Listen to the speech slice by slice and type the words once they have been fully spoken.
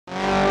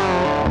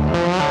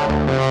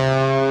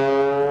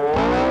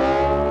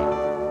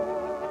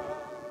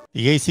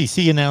The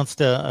ACC announced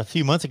a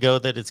few months ago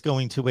that it's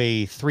going to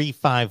a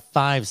 3-5-5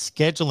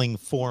 scheduling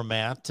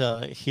format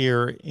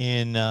here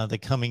in the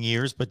coming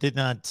years, but did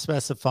not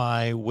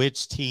specify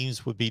which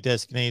teams would be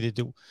designated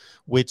to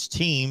which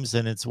teams.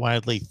 And it's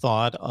widely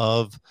thought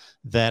of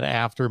that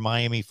after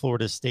Miami,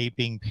 Florida State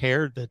being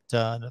paired, that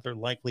another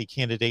likely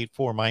candidate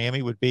for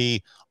Miami would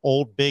be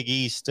old Big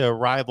East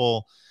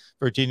rival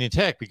Virginia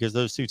Tech, because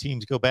those two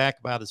teams go back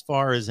about as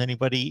far as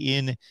anybody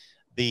in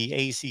the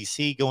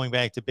ACC going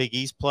back to Big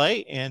East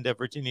play. And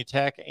Virginia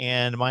Tech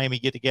and Miami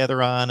get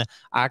together on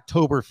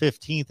October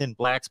 15th in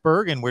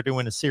Blacksburg. And we're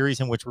doing a series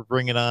in which we're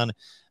bringing on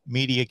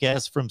media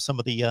guests from some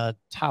of the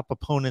top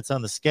opponents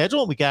on the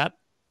schedule. We got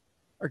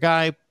our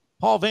guy,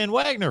 Paul Van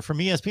Wagner from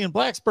ESPN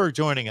Blacksburg,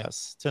 joining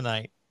us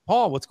tonight.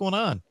 Paul, what's going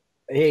on?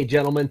 Hey,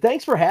 gentlemen,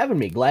 thanks for having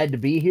me. Glad to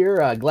be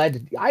here. I'm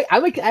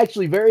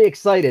actually very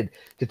excited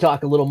to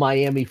talk a little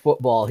Miami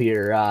football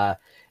here.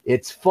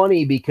 It's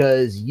funny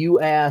because you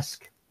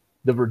ask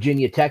the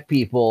Virginia Tech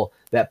people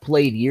that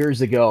played years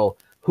ago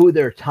who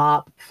their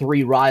top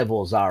three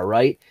rivals are,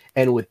 right?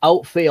 And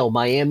without fail,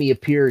 Miami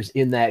appears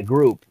in that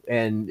group.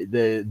 And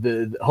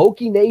the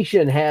Hokie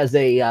Nation has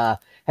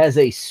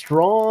a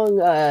strong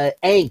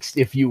angst,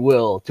 if you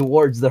will,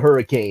 towards the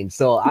Hurricanes.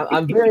 So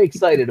I'm very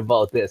excited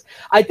about this.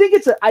 I think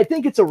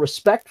it's a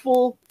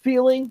respectful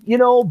feeling, you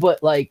know,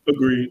 but like,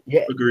 agreed.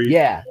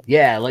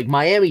 Yeah. Like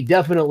Miami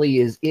definitely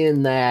is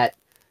in that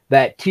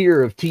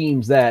tier of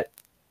teams that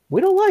we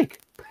don't like.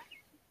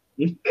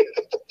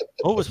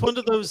 Oh, it was one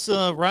of those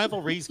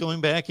rivalries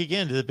going back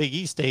again to the Big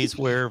East days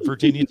where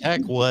Virginia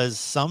Tech was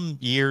some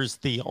years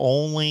the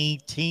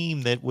only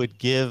team that would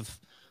give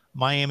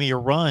Miami a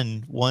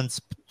run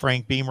once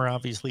Frank Beamer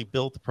obviously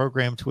built the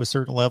program to a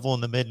certain level in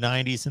the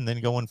mid-90s and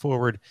then going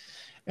forward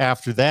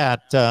after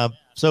that.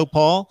 So,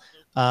 Paul,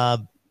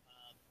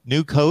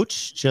 new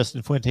coach,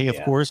 Justin Fuente,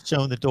 of course,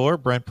 showing the door.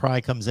 Brent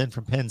Pry comes in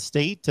from Penn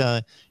State.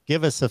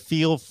 Give us a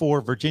feel for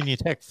Virginia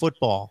Tech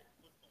football.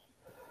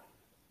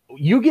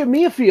 You give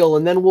me a feel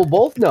and then we'll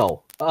both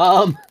know.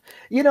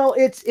 You know,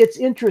 it's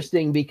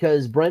interesting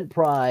because Brent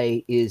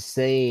Pry is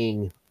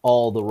saying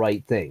all the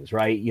right things,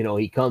 right? You know,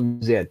 he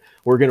comes in,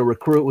 we're going to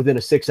recruit within a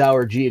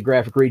 6-hour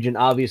geographic region.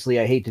 Obviously,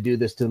 I hate to do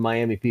this to the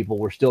Miami people.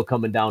 We're still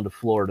coming down to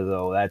Florida,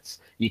 though.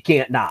 You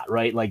can't not,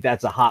 right? Like,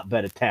 that's a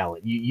hotbed of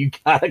talent. You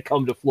got to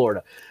come to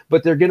Florida.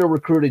 But they're going to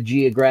recruit a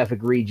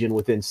geographic region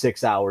within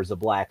 6 hours of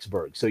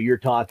Blacksburg. So you're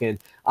talking,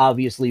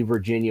 obviously,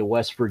 Virginia,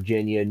 West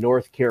Virginia,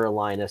 North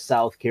Carolina,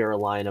 South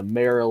Carolina,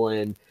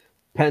 Maryland,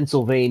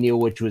 Pennsylvania,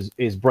 which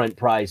is Brent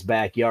Pry's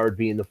backyard,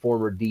 being the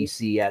former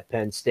DC at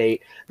Penn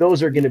State.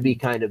 Those are going to be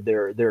kind of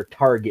their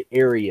target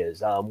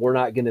areas. We're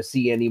not going to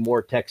see any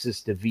more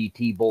Texas to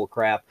VT bull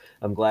crap.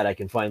 I'm glad I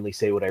can finally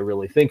say what I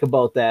really think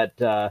about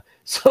that.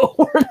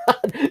 So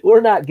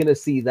we're not going to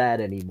see that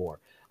anymore.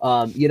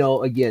 You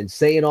know, again,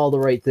 saying all the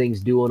right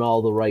things, doing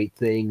all the right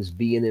things,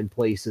 being in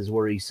places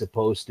where he's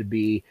supposed to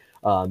be.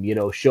 You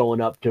know, showing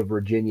up to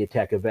Virginia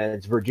Tech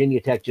events. Virginia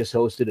Tech just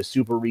hosted a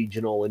super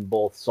regional in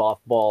both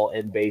softball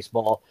and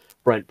baseball.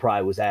 Brent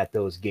Pry was at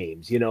those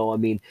games. You know, I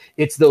mean,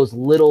 it's those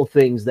little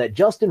things that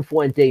Justin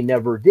Fuente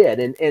never did.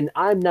 And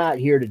I'm not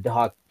here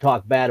to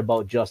talk bad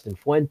about Justin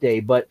Fuente,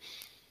 but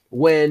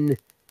when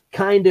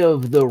kind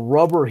of the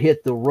rubber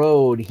hit the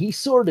road, he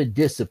sort of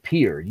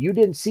disappeared. You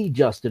didn't see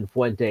Justin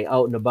Fuente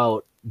out and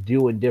about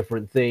doing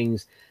different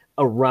things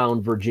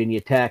around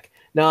Virginia Tech.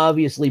 Now,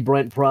 obviously,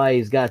 Brent Pry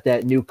has got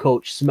that new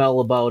coach smell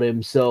about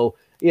him. So,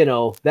 you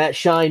know, that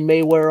shine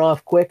may wear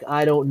off quick.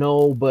 I don't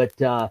know. But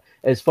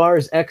as far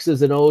as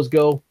X's and O's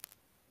go,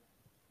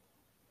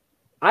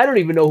 I don't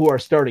even know who our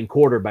starting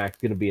quarterback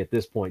is going to be at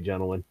this point,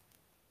 gentlemen.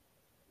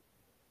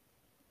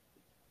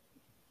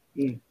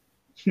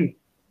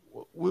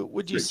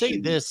 Would you say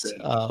this,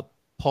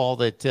 Paul,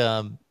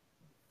 that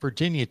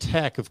Virginia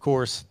Tech, of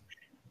course,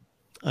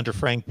 under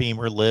Frank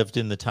Beamer, lived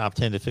in the top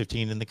 10 to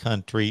 15 in the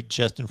country.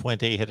 Justin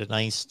Fuente had a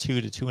nice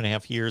 2 to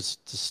 2.5 years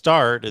to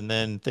start, and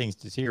then things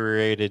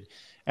deteriorated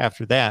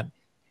after that.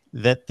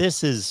 That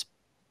this is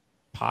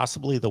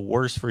possibly the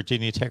worst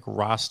Virginia Tech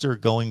roster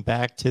going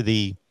back to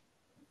the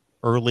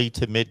early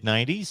to mid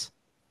 90s?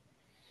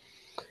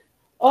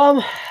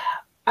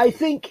 I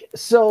think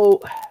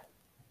so.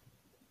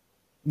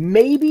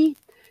 Maybe.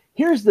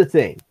 Here's the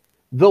thing.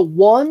 The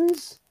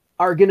ones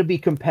are going to be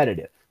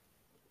competitive.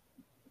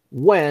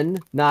 When,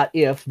 not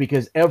if,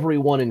 because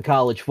everyone in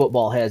college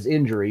football has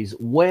injuries.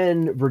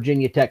 When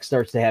Virginia Tech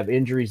starts to have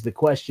injuries, the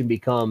question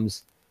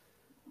becomes,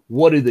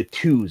 what do the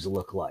twos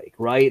look like,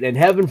 right? And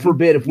heaven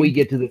forbid if we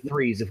get to the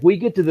threes. If we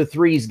get to the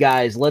threes,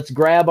 guys, let's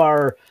grab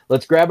our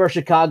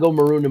Chicago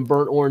maroon and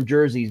burnt orange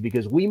jerseys,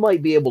 because we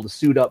might be able to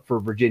suit up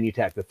for Virginia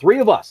Tech. The three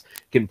of us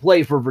can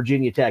play for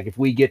Virginia Tech if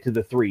we get to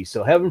the threes.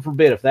 So heaven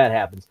forbid if that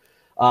happens.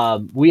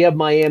 We have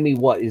Miami,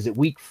 what is it,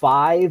 week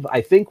 5?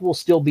 I think we'll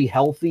still be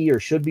healthy,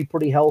 or should be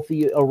pretty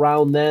healthy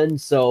around then.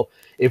 So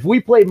if we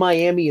play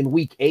Miami in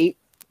week 8,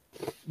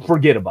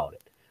 forget about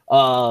it.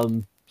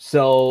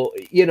 So,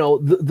 you know,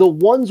 the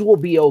ones will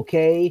be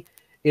okay.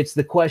 It's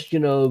the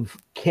question of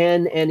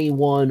can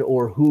anyone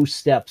or who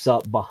steps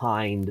up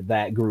behind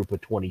that group of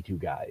 22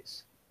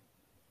 guys.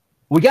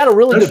 We got a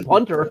really good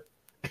punter.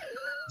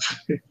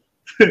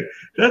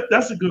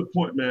 That's a good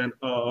point, man.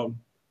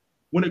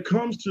 When it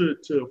comes to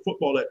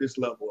football at this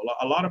level,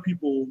 a lot of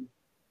people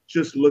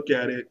just look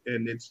at it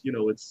and it's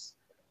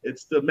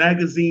the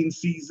magazine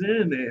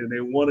season and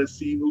they want to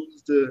see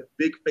who's the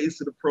big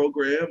face of the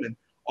program and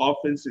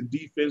offense and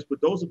defense.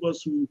 But those of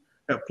us who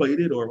have played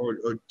it or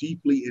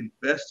deeply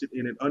invested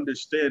in it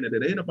understand that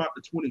it ain't about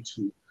the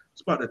 22.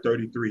 It's about the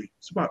 33.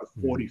 It's about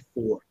the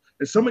 44.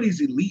 And some of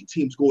these elite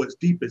teams go as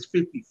deep as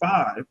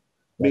 55,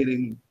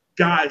 meaning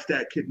guys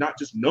that can not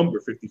just number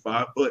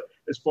 55, but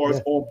as far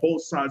as on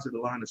both sides of the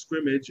line of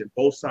scrimmage and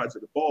both sides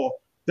of the ball,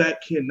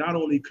 that can not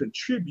only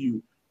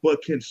contribute,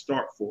 but can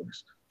start for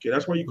us. Okay,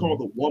 that's why you call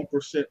the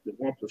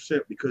 1%,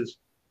 because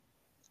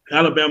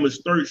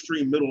Alabama's third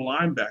string middle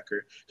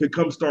linebacker can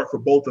come start for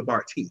both of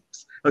our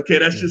teams. Okay,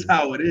 that's just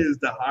how it is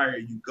the higher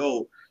you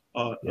go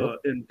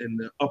in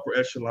the upper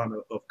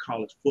echelon of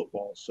college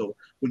football. So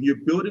when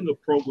you're building a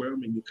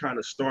program and you're kind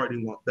of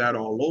starting that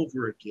all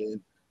over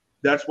again,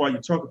 that's why you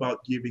talk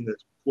about giving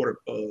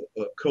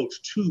a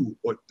coach 2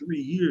 or 3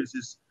 years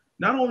is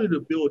not only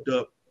to build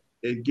up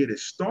and get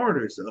his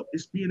starters up,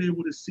 it's being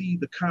able to see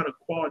the kind of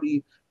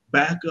quality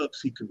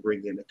backups he can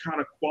bring in, the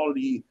kind of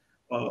quality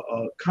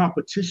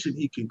competition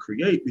he can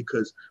create,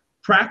 because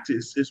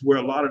practice is where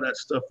a lot of that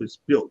stuff is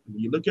built. When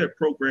you look at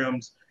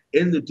programs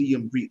in the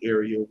DMV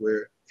area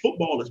where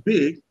football is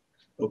big,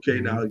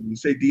 okay, now you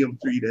say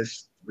DMV,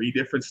 that's 3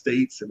 different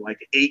states and like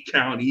 8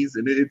 counties,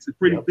 and it's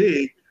pretty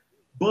big,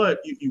 but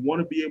you want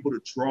to be able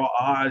to draw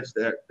eyes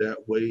that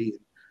way.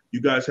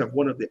 You guys have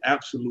one of the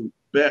absolute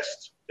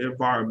best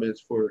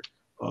environments for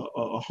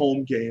a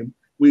home game.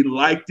 We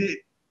liked it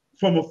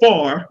from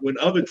afar when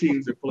other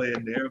teams are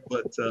playing there,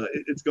 but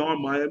it's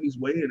gone Miami's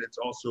way, and it's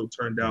also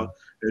turned out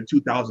in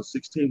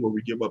 2016 where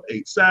we give up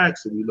 8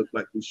 sacks and we look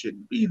like we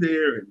shouldn't be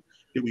there, and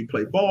did we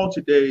play ball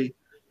today?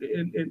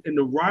 And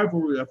the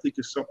rivalry, I think,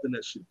 is something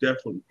that should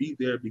definitely be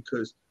there,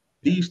 because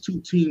these two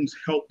teams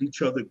helped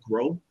each other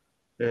grow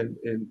and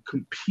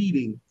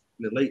competing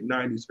in the late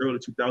 90s, early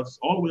 2000s,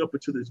 all the way up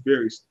until this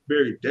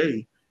very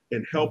day,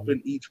 and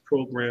helping each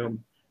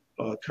program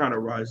kind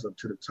of rise up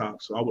to the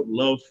top. So I would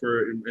love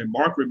for, and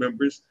Mark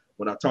remembers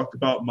when I talked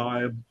about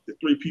the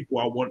 3 people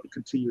I wanted to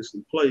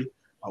continuously play.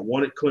 I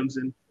wanted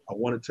Clemson, I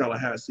wanted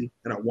Tallahassee,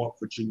 and I want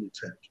Virginia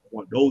Tech. I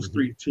want those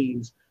 3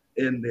 teams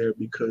in there,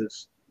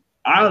 because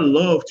I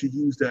love to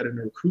use that in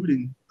the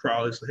recruiting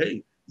prowess.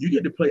 Hey, you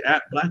get to play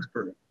at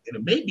Blacksburg, and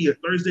it may be a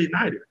Thursday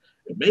nighter.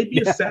 It may be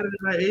a Saturday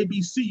night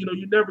ABC.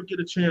 You never get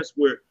a chance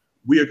where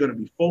we are going to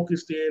be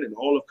focused in, and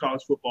all of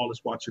college football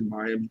is watching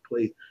Miami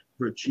play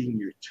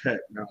Virginia Tech.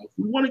 Now, if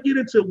we want to get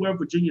into where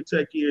Virginia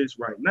Tech is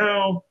right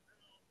now,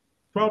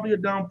 probably a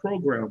down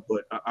program,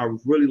 but I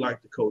really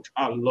like the coach.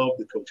 I love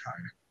the coach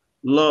hire.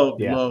 Love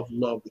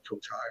the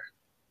coach hire.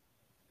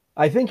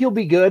 I think he'll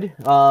be good.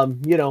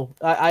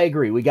 I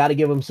agree. We got to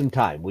give him some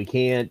time. We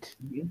can't,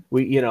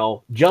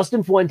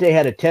 Justin Fuente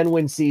had a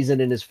 10-win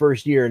season in his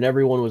first year, and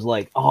everyone was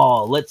like,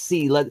 oh, let's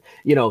see,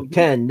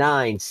 10,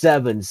 9,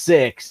 7,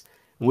 6.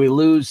 We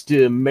lose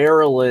to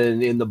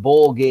Maryland in the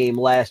bowl game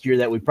last year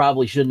that we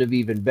probably shouldn't have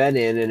even been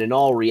in. And in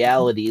all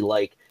reality,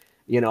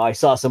 I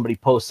saw somebody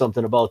post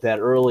something about that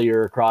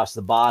earlier across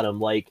the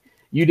bottom.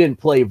 You didn't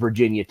play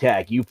Virginia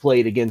Tech. You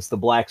played against the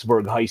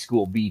Blacksburg High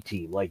School B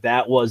team.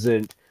 That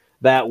wasn't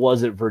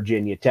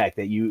Virginia Tech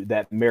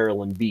that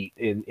Maryland beat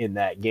in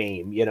that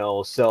game,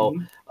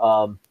 So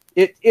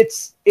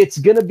it's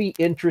going to be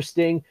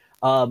interesting.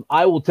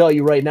 I will tell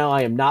you right now,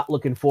 I am not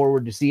looking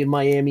forward to seeing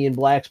Miami and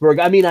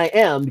Blacksburg. I mean, I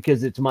am,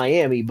 because it's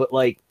Miami, but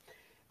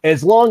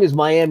as long as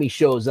Miami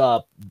shows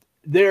up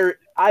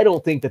I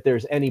don't think that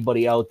there's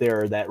anybody out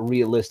there that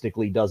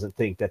realistically doesn't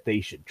think that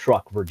they should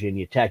truck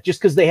Virginia Tech just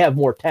because they have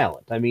more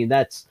talent. I mean,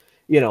 that's,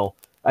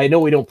 I know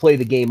we don't play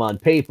the game on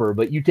paper,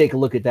 but you take a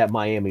look at that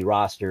Miami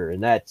roster,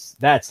 and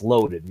that's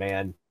loaded,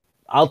 man.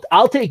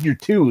 I'll take your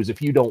 2s if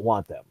you don't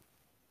want them.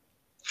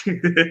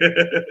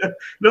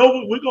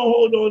 No, we're gonna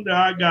hold on to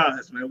our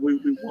guys, man. We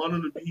want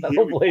them to be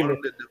here. We want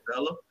them to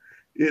develop,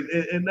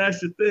 and that's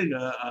the thing.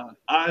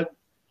 I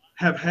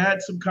have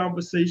had some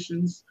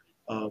conversations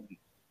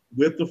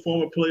with the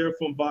former player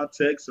from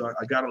Vatech, so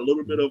I got a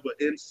little bit of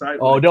an insight.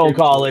 Oh, don't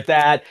call it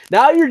that.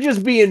 Now you're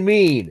just being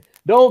mean.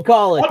 Don't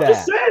call it that. I'm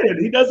just saying,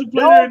 he doesn't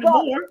play there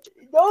anymore.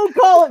 Don't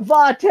call it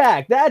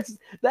Vatech. That's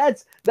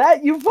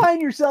you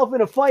find yourself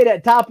in a fight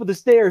at top of the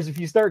stairs if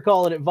you start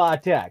calling it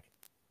Vatech.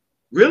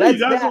 Really? You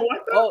guys don't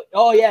like that?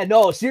 Oh yeah,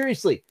 no,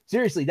 seriously.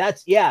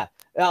 That's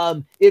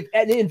I'll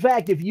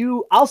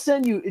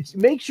send you,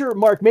 make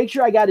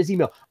sure I got his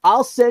email.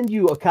 I'll send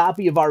you a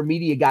copy of our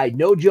media guide.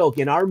 No joke.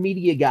 In our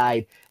media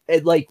guide,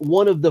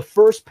 one of the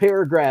first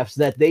paragraphs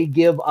that they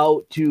give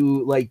out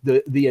to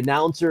the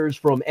announcers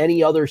from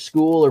any other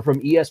school or from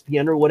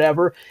ESPN or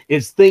whatever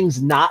is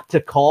things not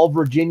to call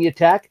Virginia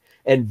Tech.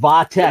 And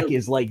Vatek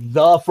is like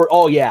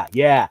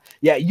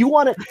You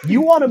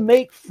want to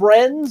make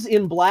friends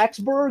in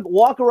Blacksburg?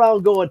 Walk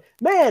around going,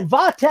 man,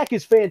 Vatek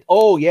is fan.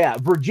 Oh yeah,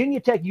 Virginia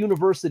Tech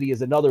University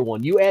is another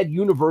one. You add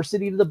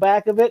university to the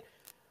back of it.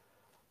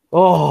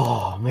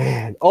 Oh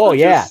man. Oh so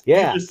yeah. You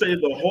just say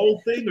the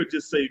whole thing or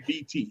just say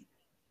VT?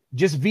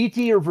 Just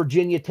VT or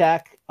Virginia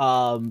Tech.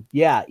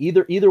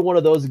 Either one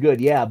of those is good.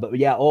 Yeah, but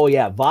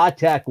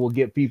Vatek will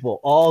get people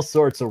all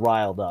sorts of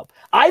riled up.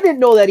 I didn't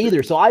know that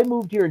either. So I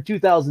moved here in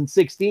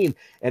 2016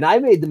 and I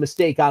made the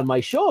mistake on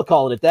my show of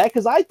calling it that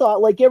because I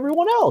thought like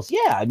everyone else.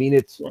 Yeah, I mean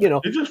it's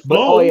it just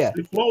flows.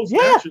 It flows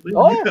naturally.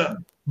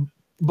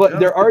 But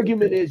their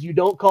argument is you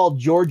don't call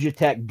Georgia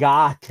Tech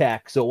GA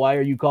Tech, so why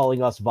are you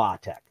calling us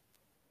Vatek?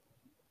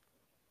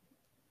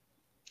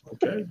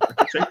 Okay, I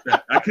can take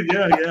that. I've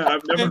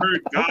never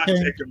heard God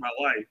Tech in my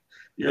life.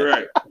 You're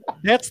right.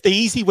 That's the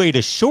easy way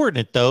to shorten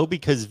it, though,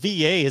 because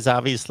VA is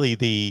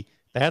obviously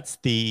that's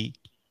the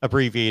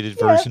abbreviated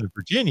version of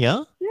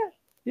Virginia.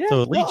 Yeah.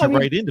 So it leads you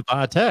right into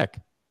Vatek.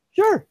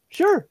 Sure.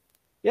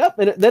 Yep,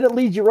 and then it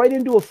leads you right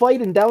into a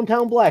fight in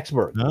downtown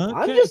Blacksburg.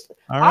 Okay.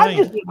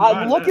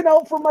 I'm looking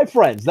out for my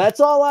friends. That's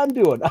all I'm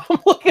doing. I'm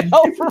looking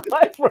out for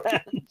my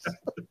friends.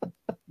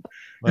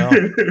 Well,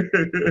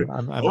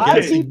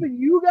 I'm keeping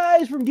you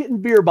guys from getting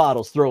beer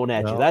bottles thrown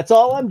at you. That's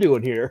all I'm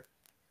doing here.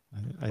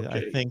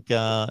 I think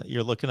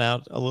you're looking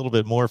out a little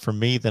bit more for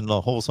me than the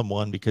wholesome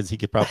one because he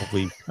could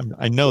probably.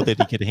 I know that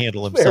he could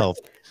handle himself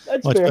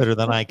much better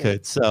than I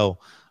could. So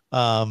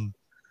I'll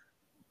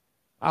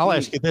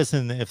ask you this,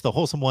 and if the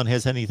wholesome one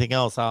has anything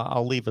else,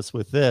 I'll leave us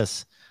with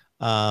this.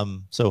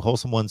 So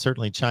wholesome one,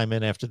 certainly chime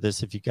in after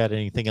this if you got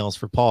anything else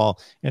for Paul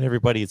and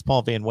everybody. It's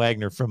Paul Van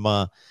Wagner from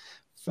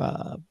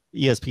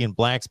ESPN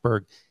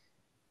Blacksburg.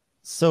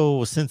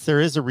 So since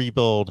there is a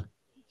rebuild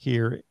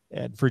here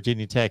at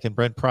Virginia Tech and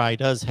Brent Pry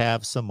does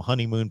have some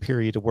honeymoon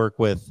period to work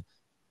with,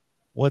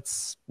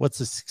 what's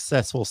a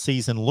successful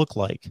season look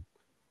like?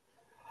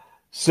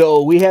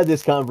 So we had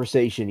this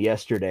conversation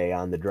yesterday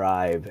on the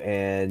drive,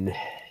 and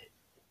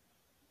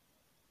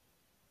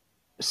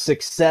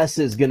success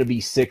is going to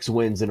be 6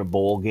 wins in a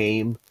bowl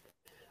game.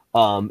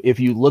 If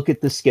you look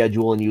at the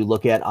schedule and you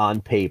look at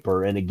on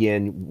paper, and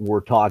again,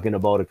 we're talking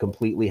about a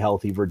completely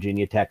healthy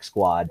Virginia Tech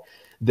squad,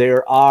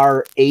 there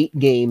are 8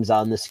 games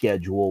on the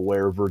schedule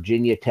where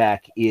Virginia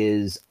Tech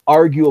is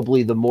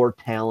arguably the more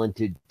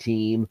talented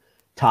team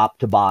top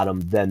to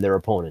bottom than their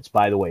opponents.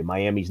 By the way,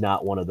 Miami's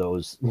not one of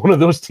those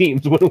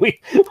teams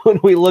when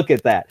we look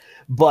at that.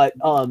 But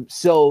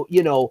so,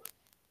 we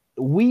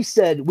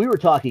were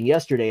talking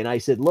yesterday and I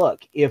said,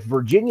 look, if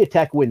Virginia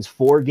Tech wins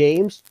 4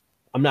 games,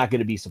 I'm not going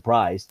to be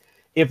surprised.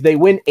 If they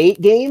win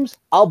 8 games,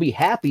 I'll be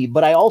happy,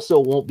 but I also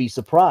won't be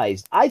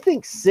surprised. I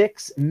think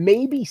 6,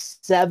 maybe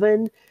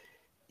 7,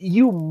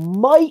 you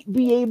might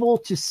be able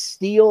to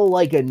steal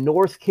like a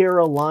North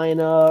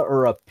Carolina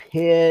or a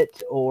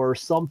Pitt or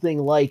something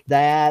like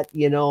that,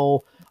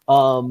 that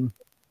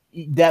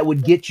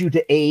would get you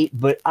to 8.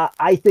 But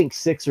I think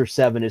 6 or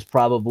 7 is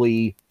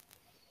probably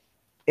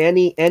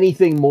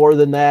anything more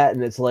than that.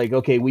 And it's like,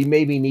 okay, we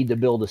maybe need to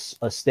build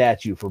a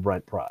statue for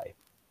Brent Pry.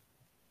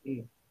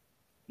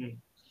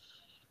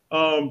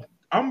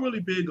 I'm really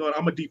big on.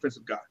 I'm a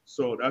defensive guy,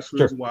 so that's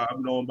the reason why I've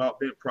known about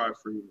Brent Pry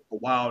for a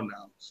while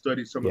now.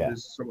 Studied some of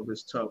his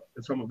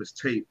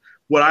tape.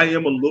 What I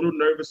am a little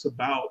nervous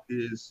about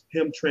is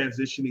him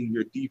transitioning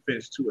your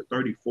defense to a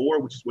 34,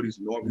 which is what he's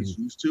normally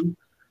used to,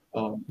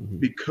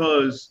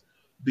 because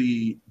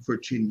the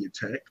Virginia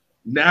Tech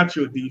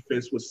natural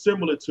defense was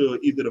similar to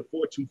either the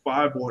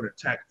 4-2-5 or an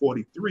attack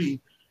 43.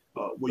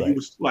 Where you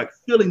was like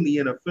filling the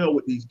NFL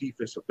with these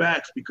defensive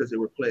backs because they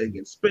were playing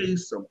in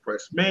space, some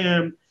press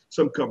man,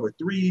 some cover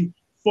 3,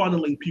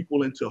 funneling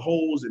people into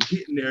holes and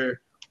hitting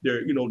their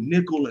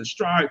nickel and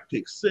stride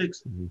pick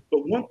 6.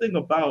 But one thing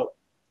about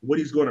what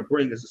he's going to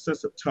bring is a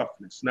sense of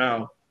toughness.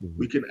 Now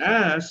we can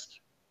ask,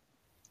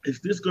 is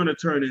this going to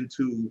turn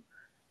into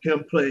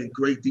him playing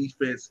great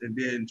defense and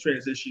then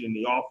transitioning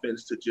the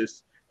offense to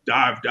just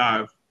dive,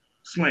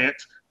 slant,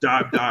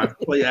 dive,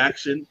 play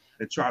action,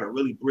 and try to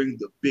really bring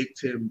the Big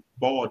Ten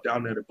ball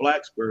down there to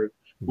Blacksburg,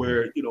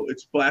 where,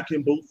 it's black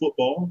and blue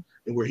football,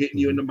 and we're hitting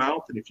you in the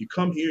mouth. And if you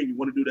come here and you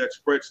want to do that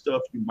spread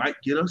stuff, you might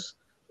get us.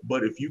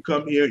 But if you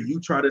come here,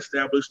 you try to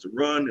establish the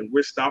run, and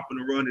we're stopping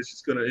the run, it's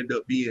just going to end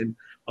up being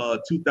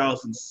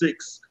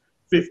 2006,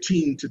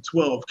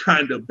 15-12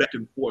 kind of back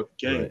and forth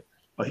game.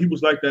 Right. He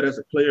was like that as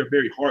a player,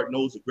 very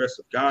hard-nosed,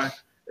 aggressive guy.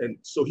 And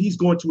so he's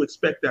going to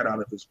expect that out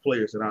of his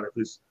players and out of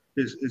his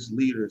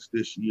leaders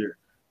this year.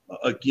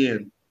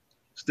 Again,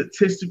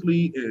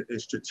 statistically and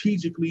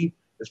strategically,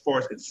 as far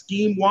as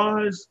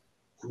scheme-wise,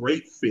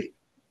 great fit,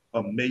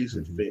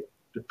 amazing fit.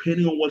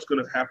 Depending on what's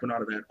going to happen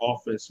out of that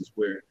offense is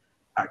where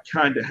I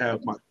kind of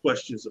have my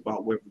questions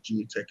about where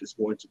Virginia Tech is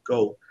going to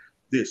go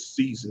this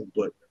season.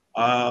 But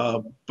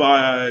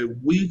by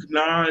week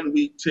 9,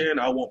 week 10,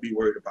 I won't be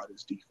worried about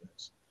his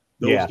defense.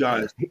 Those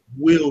guys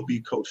will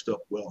be coached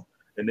up well,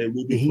 and they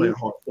will be playing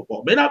hard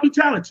football. May not be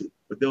talented,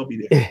 but they'll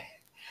be there.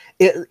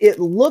 It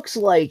looks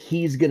like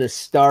he's going to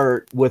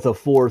start with a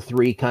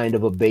 4-3 kind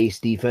of a base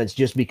defense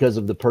just because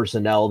of the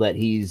personnel that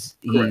he's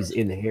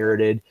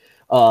inherited.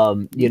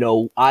 You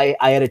know, I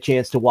had a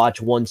chance to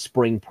watch one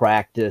spring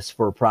practice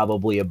for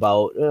probably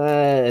about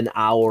an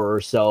hour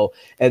or so,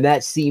 and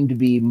that seemed to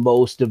be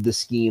most of the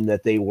scheme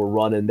that they were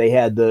running. They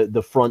had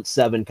the front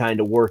seven kind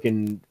of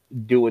working,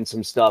 doing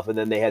some stuff, and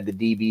then they had the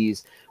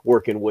DBs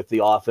working with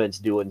the offense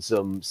doing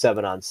some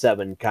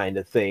 7-on-7 kind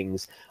of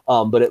things.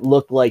 But it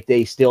looked like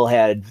they still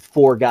had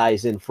 4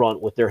 guys in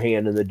front with their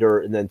hand in the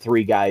dirt and then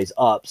 3 guys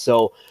up.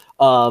 So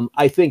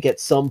I think at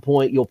some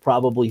point you'll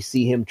probably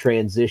see him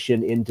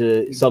transition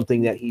into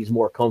something that he's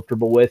more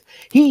comfortable with.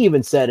 He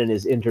even said in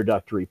his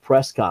introductory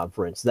press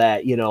conference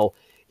that, you know,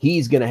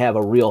 he's going to have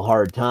a real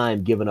hard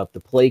time giving up the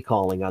play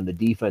calling on the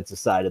defensive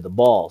side of the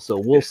ball. So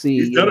we'll see.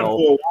 He's done it for a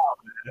while,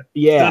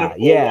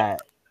 man.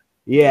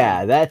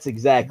 Yeah, that's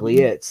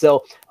exactly it.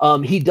 So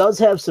he does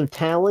have some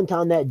talent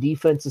on that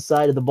defensive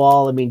side of the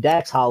ball. I mean,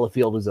 Dax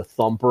Hollifield is a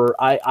thumper.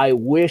 I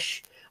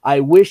wish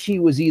he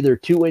was either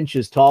 2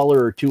 inches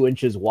taller or 2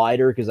 inches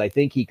wider, because I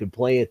think he could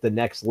play at the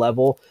next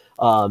level.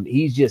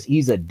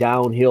 He's a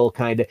downhill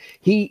kind of.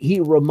 He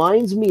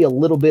reminds me a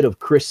little bit of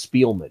Chris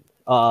Spielman.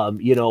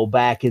 You know,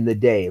 back in the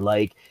day,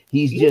 like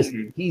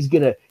he's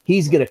gonna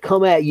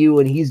come at you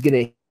and he's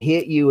gonna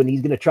hit you and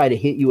he's gonna try to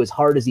hit you as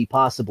hard as he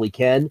possibly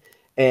can.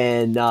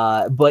 And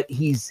but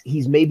he's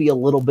maybe a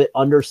little bit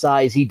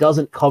undersized. He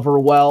doesn't cover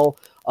well.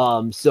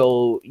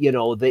 So you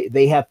know,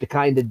 they have to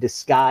kind of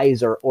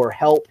disguise or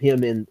help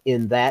him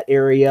in that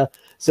area.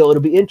 So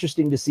it'll be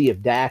interesting to see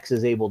if Dax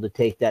is able to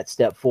take that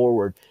step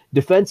forward.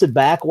 Defensive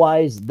back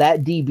wise,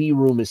 that DB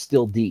room is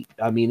still deep.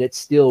 I mean, it's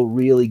still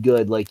really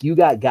good. Like you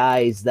got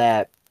guys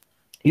that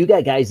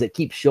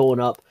keep showing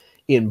up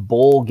in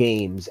bowl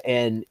games,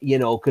 and you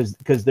know,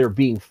 because they're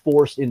being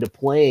forced into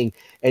playing,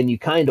 and you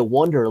kind of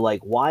wonder,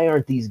 like, why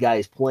aren't these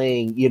guys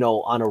playing, you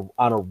know, on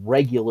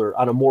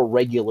a more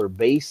regular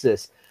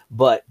basis?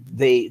 But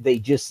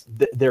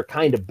they're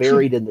kind of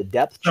buried in the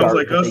depth chart. Sounds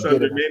like us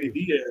under Manny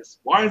Diaz.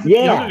 Why is the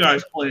younger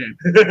guys playing?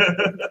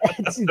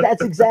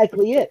 That's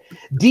exactly it.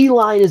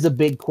 D-line is a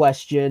big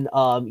question.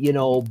 You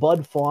know,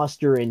 Bud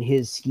Foster in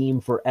his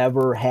scheme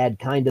forever had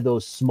kind of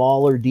those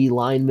smaller D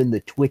linemen,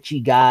 the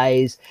twitchy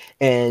guys,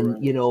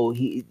 and you know,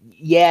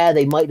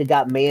 they might have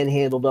got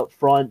manhandled up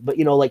front, but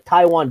you know, like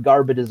Tywan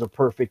Garbett is a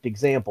perfect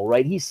example,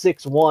 right? He's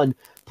 6'1",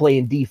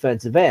 playing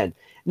defensive end.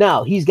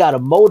 Now, he's got a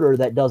motor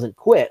that doesn't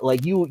quit.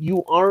 Like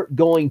you aren't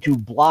going to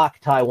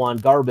block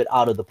Tywan Garbett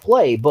out of the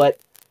play, but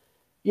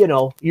you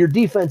know, your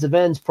defensive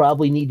ends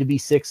probably need to be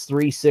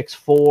 6'3",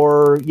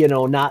 6'4", you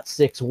know, not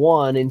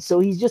 6'1". And so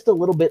he's just a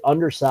little bit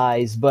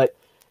undersized, but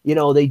you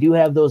know, they do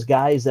have those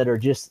guys that are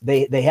just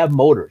they have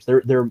motors.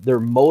 They're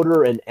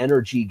motor and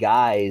energy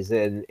guys,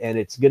 and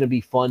it's going to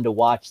be fun to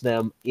watch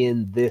them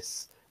in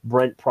this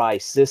Brent Pry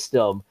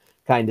system,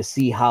 kind of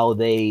see how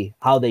they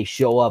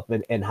show up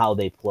and how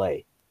they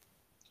play.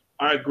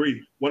 I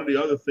agree. One of the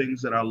other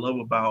things that I love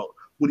about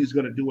what he's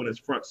going to do in his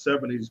front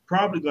seven, he's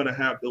probably going to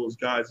have those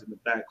guys in the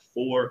back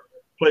 4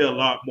 play a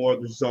lot more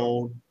of the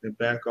zone and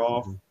back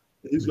off.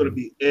 He's going to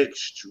be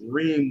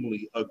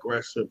extremely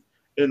aggressive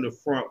in the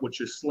front with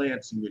your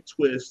slants and your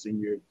twists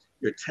and your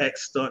tech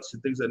stunts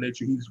and things of that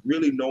nature. He's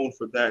really known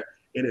for that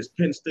in his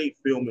Penn State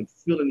film and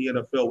filling the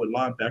NFL with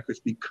linebackers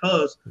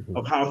because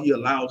of how he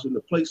allows them to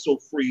play so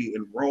free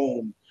and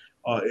roam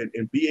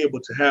and be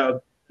able to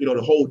have, you know,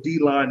 the whole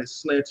D-line is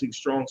slanting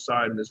strong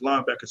side and his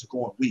linebackers are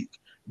going weak.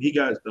 And he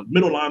got the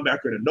middle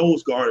linebacker and the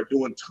nose guard are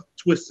doing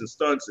twists and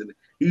stunts. And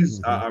he's,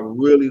 I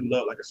really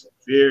love, like I said,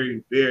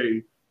 very,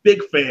 very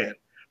big fan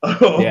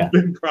of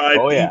Ben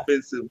Pride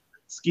defensive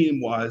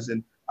scheme-wise.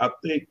 And I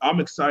think I'm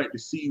excited to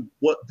see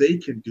what they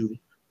can do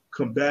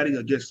combating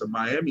against a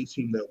Miami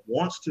team that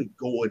wants to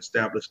go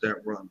establish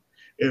that run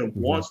and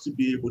wants to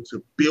be able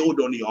to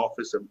build on the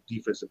offensive and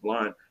defensive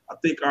line. I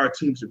think our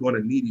teams are going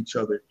to need each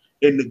other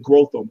in the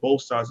growth on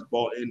both sides of the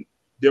ball. And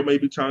there may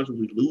be times when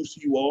we lose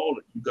to you all.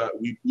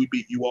 We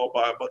beat you all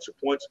by a bunch of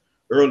points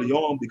early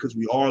on because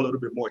we are a little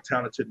bit more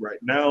talented right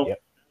now.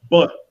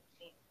 But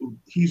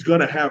he's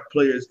going to have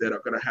players that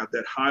are going to have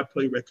that high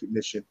play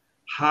recognition,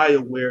 high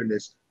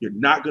awareness. You're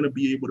not going to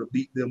be able to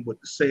beat them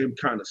with the same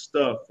kind of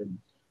stuff. And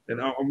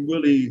I'm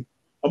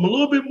a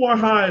little bit more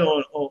high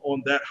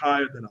on that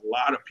higher than a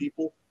lot of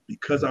people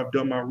because I've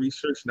done my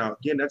research. Now,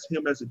 again, that's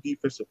him as a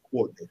defensive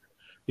coordinator.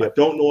 I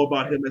don't know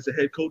about him as a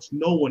head coach.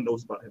 No one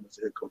knows about him as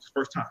a head coach.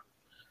 First time.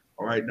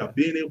 All right. Now,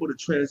 being able to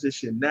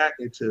transition that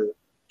into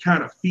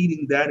kind of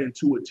feeding that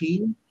into a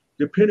team,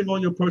 depending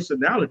on your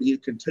personality,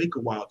 it can take a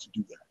while to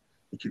do that.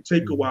 It can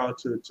take a while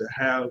to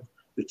have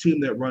the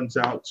team that runs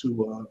out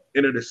to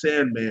Enter the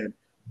Sandman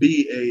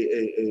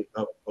be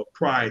a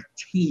pride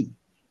team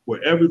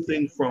where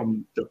everything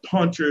from the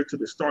punter to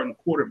the starting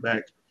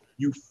quarterback,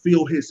 you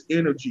feel his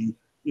energy,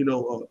 you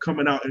know,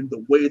 coming out in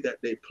the way that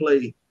they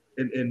play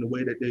and the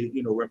way that they,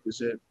 you know,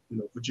 represent, you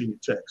know, Virginia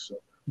Tech. So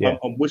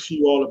I'm wishing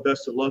you all the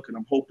best of luck, and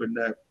I'm hoping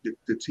that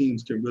the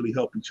teams can really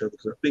help each other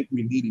because I think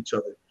we need each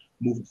other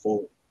moving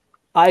forward.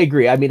 I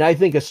agree. I mean, I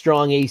think a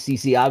strong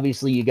ACC,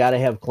 obviously you got to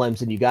have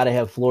Clemson, you got to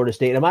have Florida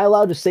State. Am I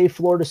allowed to say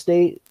Florida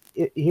State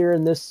here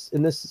in this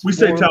We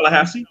say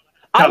Tallahassee.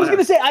 I was going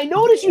to say, I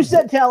noticed you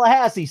said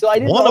Tallahassee, so I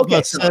didn't One know. of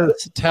us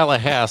says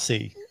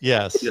Tallahassee,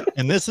 yes. Yeah.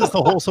 And this is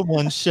the Wholesome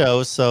One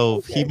show,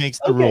 so he makes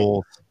the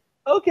rules.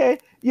 Okay.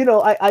 You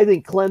know, I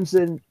think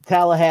Clemson,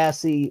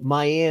 Tallahassee,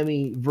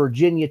 Miami,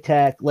 Virginia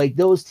Tech, like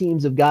those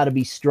teams have got to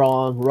be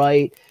strong,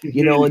 right?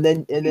 You know, and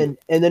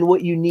then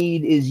what you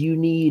need is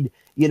you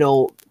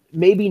know,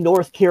 maybe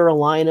North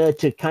Carolina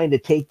to kind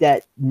of take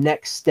that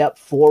next step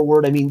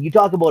forward. I mean, you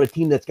talk about a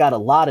team that's got a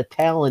lot of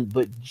talent,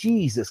 but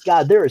Jesus,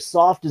 God, they're as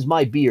soft as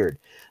my beard.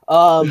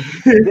 Not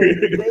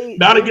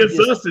against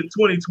us in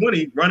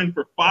 2020, running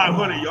for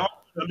 500 yards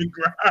on the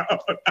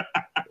ground.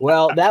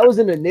 Well, that was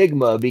an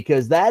enigma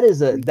because that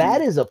is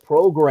a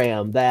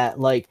program that,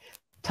 like,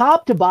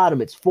 top to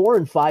bottom, it's 4-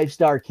 and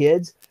 5-star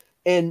kids.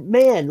 And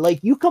man, like,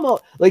 you come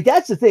out, like,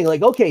 that's the thing.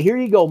 Like, okay, here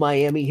you go,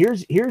 Miami.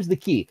 Here's the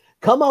key.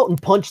 Come out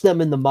and punch them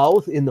in the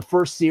mouth in the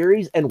first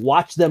series and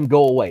watch them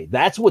go away.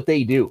 That's what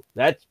they do.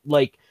 That's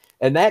like,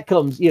 and that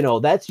comes, you know,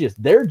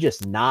 they're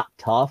just not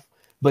tough,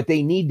 but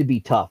they need to be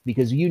tough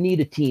because you need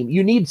a team.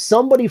 You need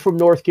somebody from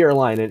North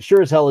Carolina. It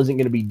sure as hell isn't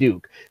going to be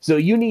Duke. So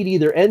you need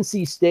either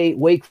NC State,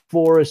 Wake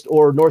Forest,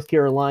 or North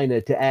Carolina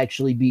to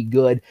actually be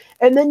good.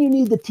 And then you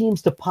need the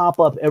teams to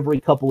pop up every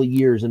couple of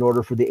years in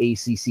order for the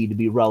ACC to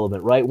be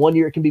relevant, right? One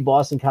year it can be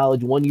Boston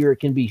College. One year it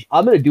can be,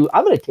 I'm going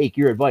to take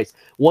your advice.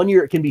 One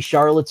year it can be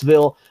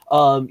Charlottesville.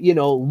 You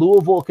know,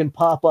 Louisville can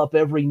pop up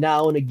every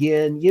now and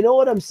again. You know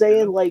what I'm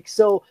saying? Like,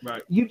 so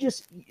right.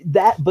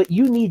 But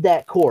you need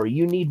that core.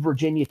 You need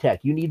Virginia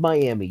Tech. You need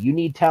Miami. You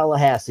need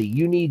Tallahassee.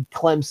 You need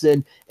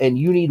Clemson. And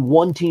you need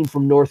one team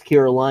from North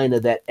Carolina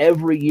that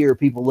every year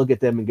people look at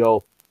them and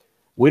go,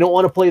 we don't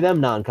want to play them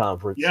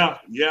non-conference. Yeah.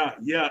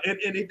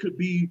 And it could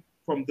be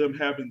from them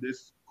having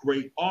this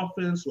great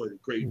offense or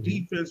great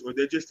defense, or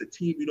they're just a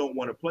team you don't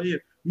want to play in.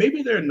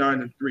 Maybe they're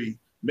 9-3.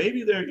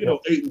 Maybe they're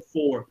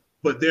 8-4.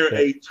 But they're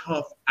a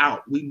tough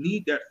out. We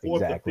need that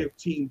fourth or fifth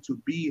team to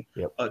be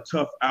a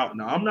tough out.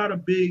 Now, I'm not a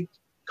big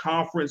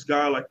conference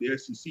guy like the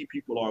SEC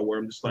people are, where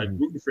I'm just like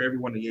rooting for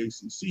everyone in the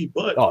ACC.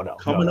 But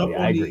coming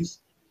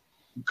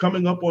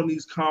up on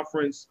these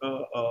conference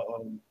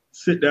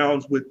sit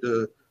downs with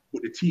the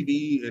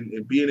TV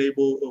and being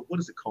able, what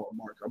is it called,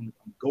 Mark? I'm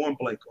going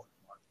blank on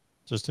it, Mark.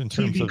 Just in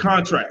terms TV of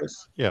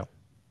contracts. Yeah,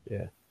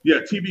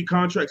 TV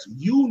contracts.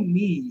 You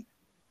need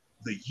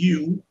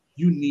you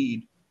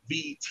need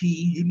VT,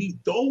 you need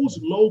those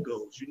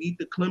logos. You need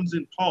the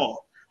Clemson Paw.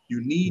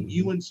 You need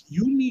UNC.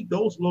 You need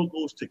those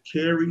logos to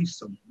carry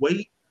some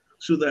weight,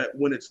 so that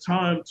when it's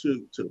time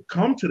to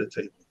come to the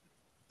table,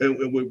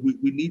 and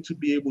we need to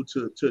be able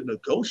to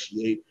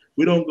negotiate.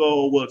 We don't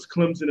go, well, it's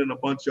Clemson and a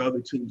bunch of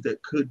other teams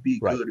that could be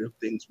good if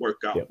things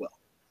work out well.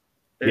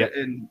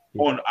 And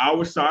on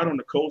our side, on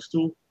the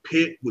Coastal,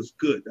 Pitt was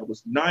good. That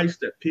was nice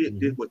that Pitt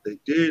did what they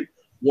did,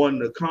 won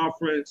the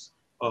conference.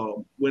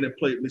 When it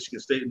played Michigan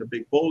State in the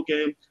big bowl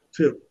game,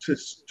 to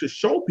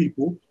show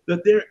people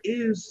that there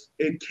is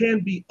and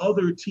can be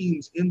other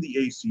teams in the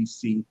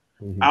ACC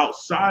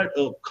outside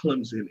of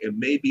Clemson and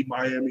maybe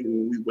Miami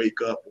when we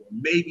wake up, or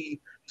maybe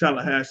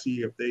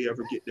Tallahassee if they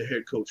ever get the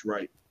head coach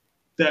right,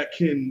 that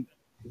can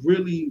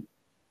really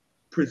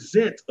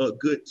present a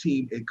good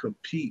team and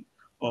compete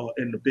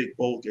in the big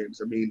bowl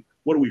games. I mean,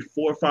 what are we,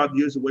 4 or 5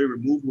 years away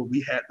removed where we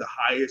had the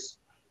highest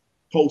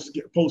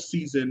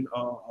postseason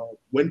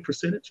win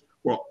percentage?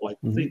 Well, like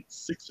I think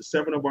 6 or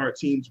 7 of our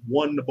teams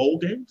won the bowl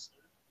games.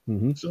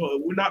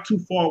 So we're not too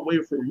far away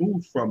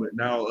removed from it.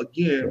 Now,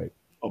 again,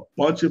 a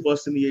bunch of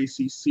us in the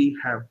ACC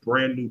have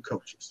brand new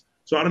coaches.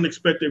 So I don't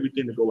expect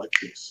everything to go like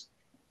this.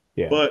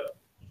 But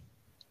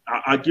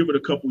I give it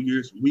a couple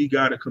years. We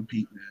got to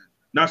compete, man.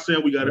 Not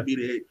saying we got to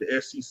be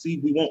the SEC.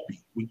 We won't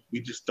be. We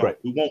just don't.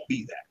 We won't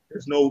be that.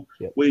 There's no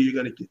way you're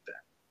going to get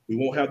that. We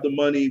won't have the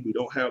money. We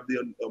don't have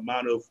the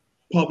amount of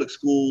public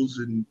schools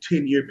and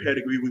 10-year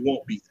pedigree. We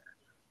won't be that.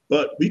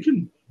 But we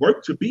can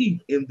work to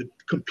be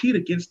compete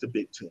against the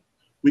Big Ten.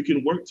 We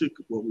can work to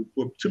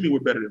me, we're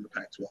better than the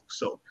Pac-12.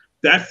 So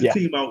that's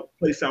the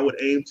place I would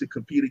aim to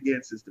compete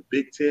against is the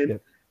Big Ten.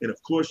 And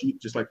of course,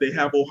 just like they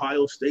have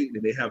Ohio State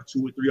and they have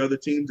 2 or 3 other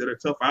teams that are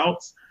tough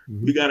outs,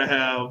 we got to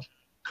have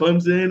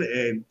Clemson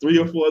and 3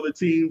 or 4 other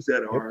teams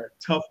that are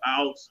tough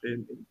outs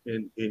and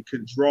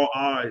can draw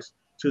eyes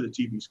to the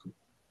TV screen.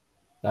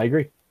 I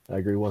agree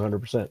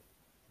 100%.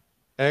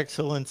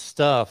 Excellent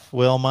stuff.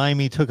 Well,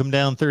 Miami took them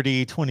down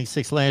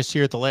 38-26 last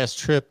year. The last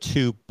trip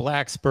to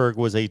Blacksburg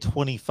was a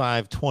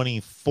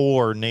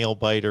 25-24 nail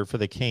biter for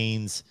the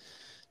Canes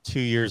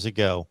 2 years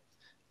ago.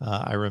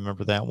 I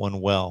remember that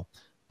one well.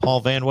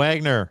 Paul Van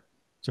Wagner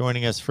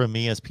joining us from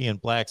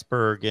ESPN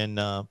Blacksburg. And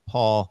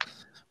Paul,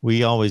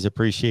 we always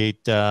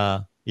appreciate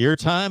your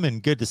time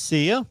and good to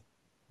see you.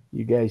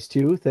 You guys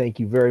too. Thank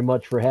you very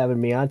much for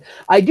having me on.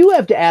 I do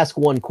have to ask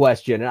one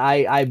question.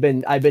 I've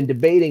been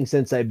debating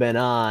since I've been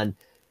on.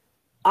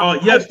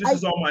 This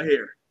is all my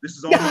hair. This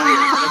is all my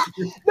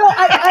hair. No,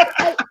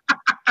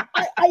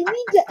 I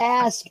need to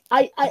ask.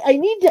 I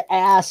need to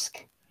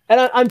ask.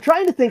 And I'm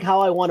trying to think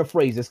how I want to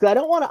phrase this, because I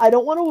don't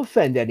want to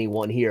offend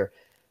anyone here.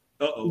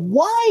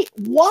 Why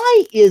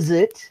is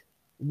it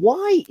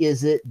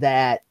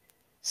that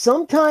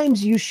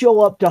sometimes you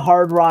show up to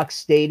Hard Rock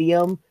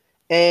Stadium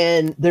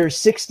and there's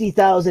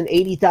 60,000,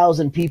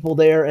 80,000 people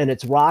there and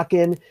it's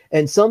rocking,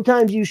 and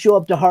sometimes you show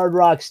up to Hard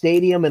Rock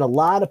Stadium and a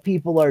lot of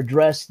people are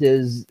dressed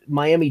as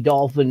Miami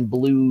Dolphin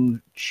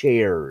blue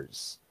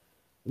chairs?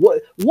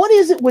 What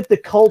is it with the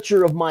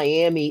culture of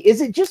Miami?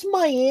 Is it just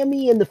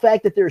Miami and the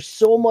fact that there's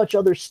so much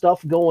other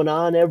stuff going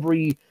on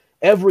every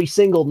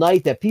single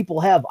night that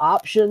people have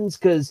options?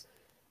 Because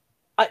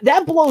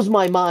that blows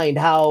my mind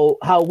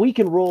how we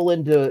can roll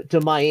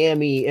into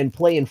Miami and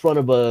play in front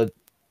of a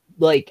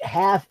like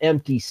half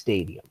empty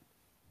stadium.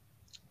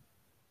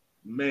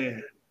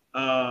 Man,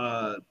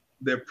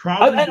 they're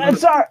probably. I'm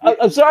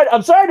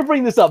sorry to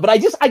bring this up, but I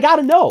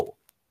gotta know.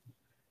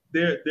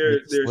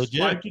 They're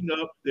spiking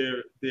up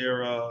their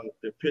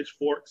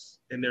pitchforks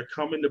and they're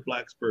coming to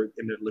Blacksburg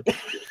and they're looking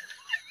for it.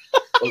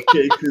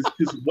 Okay,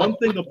 because one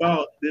thing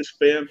about this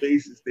fan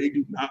base is they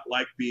do not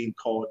like being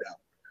called out,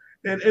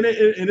 and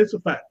it's a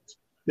fact.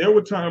 There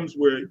were times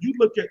where you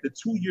look at the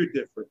 2-year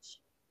difference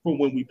from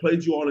when we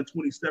played you all in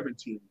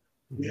 2017.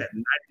 We had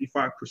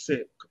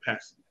 95%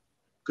 capacity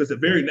because the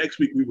very next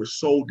week we were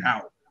sold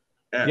out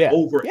at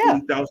over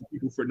 80,000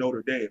 people for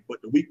Notre Dame.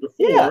 But the week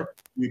before,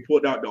 we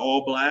pulled out the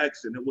All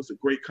Blacks, and it was a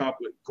great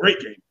compliment. Great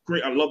game.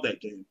 Great. I love that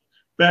game.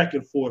 Back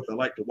and forth. I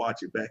like to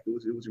watch it back. It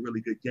was a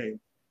really good game.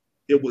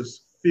 It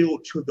was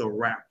filled to the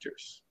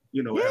Raptors,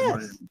 at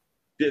Miami.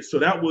 So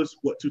that was,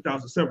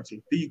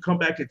 2017. Then you come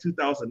back in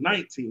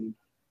 2019,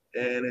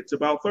 and it's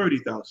about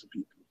 30,000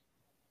 people.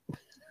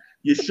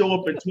 You show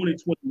up in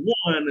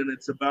 2021, and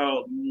it's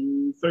about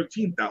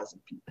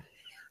 13,000 people.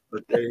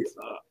 Okay.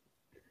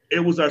 It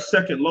was our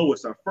second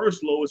lowest. Our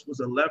first lowest was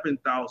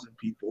 11,000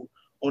 people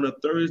on a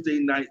Thursday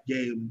night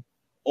game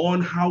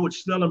on Howard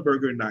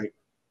Schnellenberger night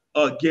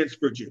against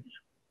Virginia.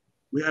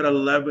 We had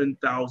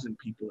 11,000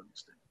 people in the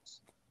stands.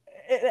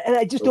 And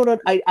I just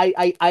don't.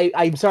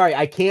 I'm sorry,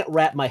 I can't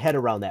wrap my head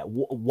around that.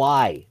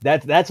 Why?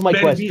 That's my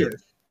question.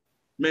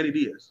 Manny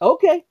Diaz.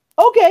 Okay.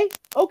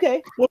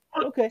 Well,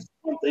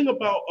 one thing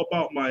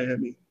about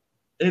Miami,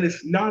 and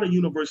it's not a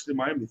University of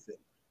Miami thing.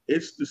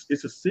 It's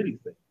a city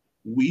thing.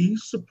 We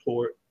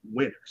support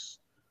winners.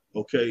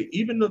 Okay.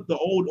 Even the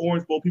old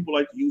Orange Bowl, people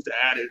like to use the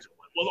adage,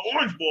 well, the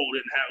Orange Bowl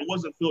it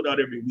wasn't filled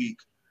out every week.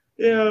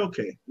 Yeah,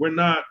 okay. We're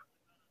not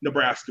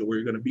Nebraska where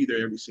you're going to be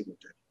there every single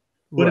day.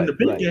 But in the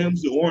big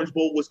games, the Orange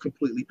Bowl was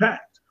completely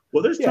packed.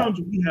 Well, there's times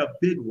when we have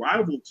big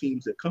rival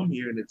teams that come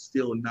here and it's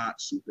still not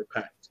super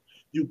packed.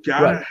 You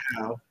gotta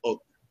have a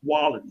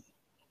quality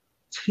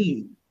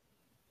team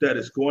that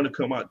is going to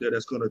come out there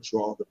that's going to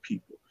draw the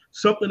people.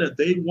 Something that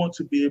they want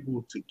to be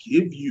able to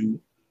give you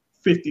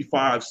 $55,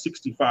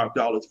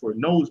 $65 for a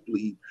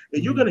nosebleed,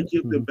 and you're going to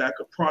give them back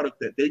a product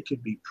that they can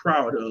be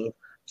proud of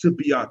to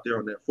be out there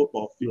on that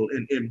football field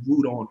and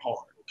root on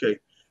hard, okay?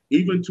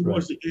 Even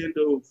towards the end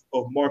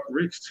of Mark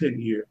Richt's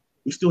tenure,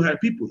 we still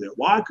had people there.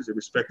 Why? Because they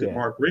respected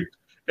Mark Richt,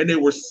 and they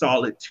were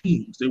solid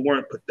teams. They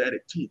weren't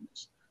pathetic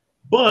teams.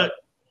 But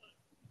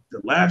the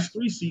last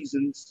 3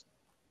 seasons,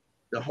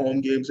 the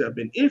home games have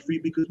been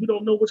iffy because we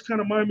don't know which kind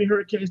of Miami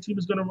Hurricanes team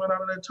is going to run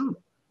out of that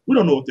tunnel. We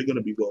don't know if they're going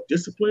to be well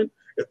disciplined,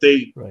 if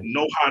they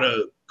know how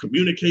to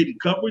communicate in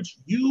coverage.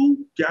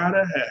 You got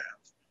to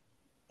have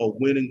a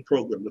winning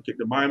program. Look at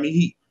the Miami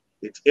Heat.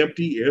 It's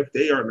empty if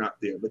they are not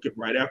there. Look at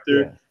right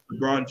after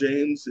LeBron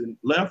James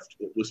left,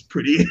 it was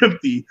pretty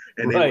empty.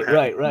 And they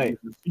were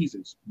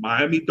seasons.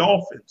 Miami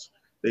Dolphins,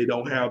 they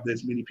don't have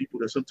as many people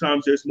there.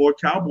 Sometimes there's more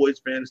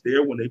Cowboys fans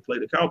there when they play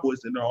the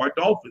Cowboys than there are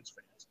Dolphins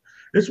fans.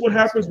 This is what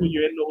happens when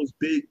you're in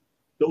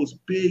those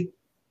big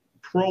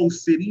pro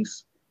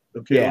cities.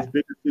 Okay, those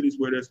bigger cities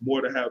where there's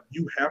more to have.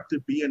 You have to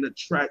be an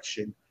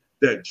attraction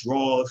that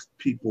draws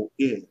people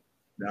in.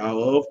 Now,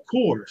 of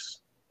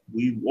course,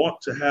 we want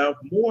to have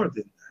more than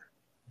that.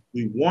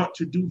 We want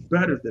to do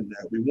better than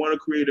that. We want to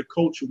create a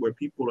culture where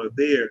people are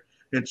there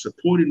and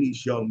supporting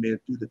these young men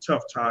through the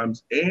tough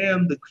times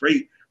and the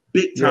great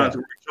big times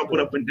where we're jumping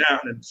up and down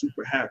and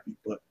super happy.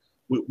 But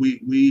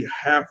we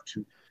have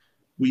to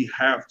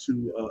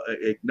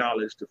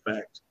acknowledge the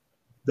fact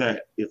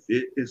that if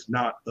it is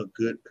not a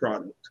good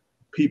product,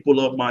 people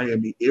of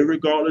Miami,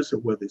 irregardless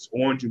of whether it's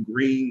orange and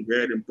green,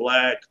 red and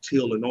black,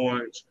 teal and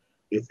orange,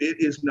 if it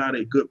is not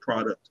a good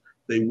product,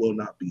 they will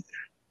not be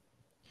there.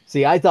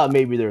 See, I thought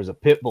maybe there was a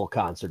Pitbull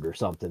concert or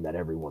something that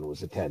everyone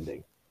was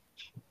attending.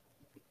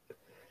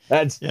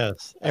 That's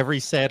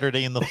every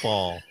Saturday in the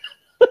fall.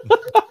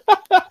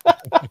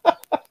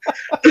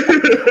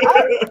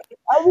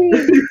 I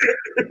mean,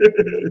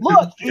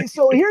 look,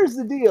 so here's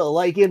the deal.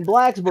 Like in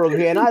Blacksburg,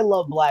 and I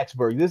love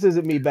Blacksburg. This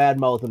isn't me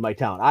bad-mouthing my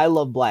town. I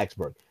love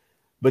Blacksburg.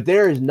 But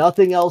there is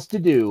nothing else to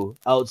do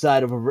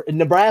outside of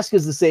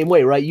Nebraska's the same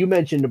way, right? You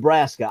mentioned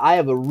Nebraska. I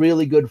have a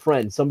really good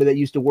friend, somebody that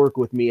used to work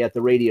with me at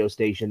the radio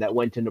station that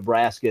went to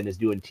Nebraska and is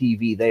doing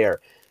TV there.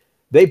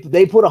 They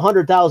put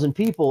 100,000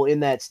 people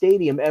in that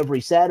stadium every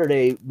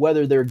Saturday,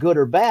 whether they're good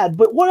or bad.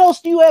 But what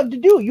else do you have to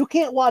do? You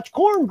can't watch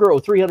corn grow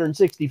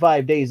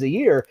 365 days a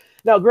year.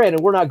 Now, granted,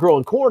 we're not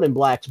growing corn in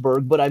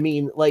Blacksburg, but I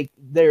mean, like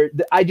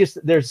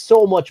there's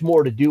so much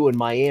more to do in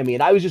Miami.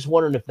 And I was just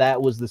wondering if that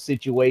was the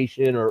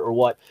situation or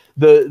what.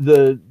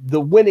 The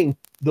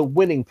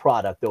winning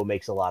product though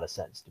makes a lot of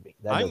sense to me.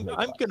 I'm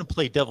going to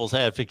play devil's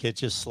advocate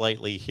just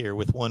slightly here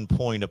with one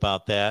point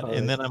about that,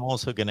 and then I'm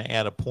also going to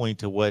add a point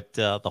to what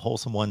the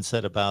Wholesome One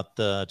said about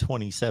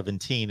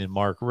 2017 and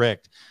Mark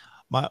Richt.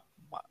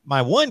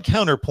 My one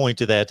counterpoint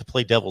to that, to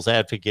play devil's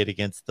advocate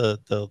against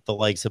the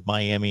likes of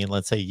Miami and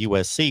let's say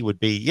USC, would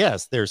be,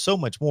 yes, there's so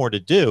much more to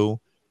do,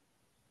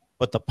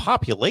 but the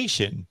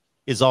population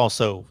is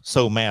also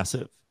so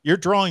massive. You're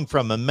drawing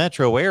from a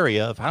metro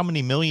area of how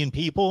many million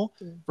people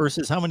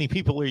versus how many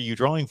people are you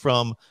drawing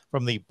from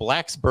the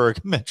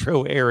Blacksburg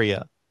metro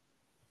area?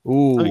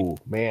 Ooh,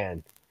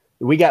 man.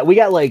 We got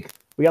like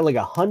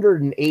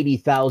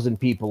 180,000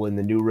 people in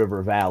the New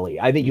River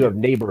Valley. I think you have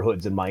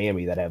neighborhoods in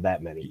Miami that have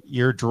that many.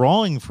 You're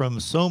drawing from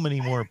so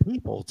many more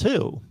people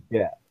too.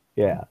 Yeah.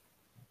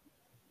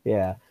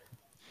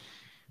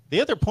 The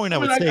other point I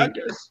would say, I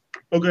guess.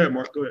 Oh, go ahead,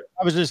 Mark. Go ahead.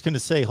 I was just going to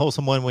say,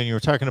 Wholesome One, when you were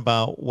talking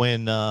about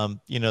when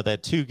that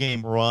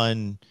 2-game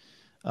run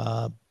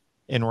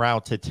en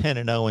route to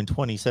 10-0 in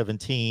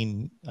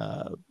 2017,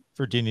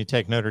 Virginia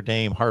Tech, Notre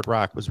Dame, Hard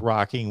Rock was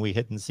rocking. We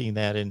hadn't seen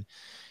that in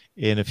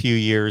a few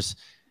years.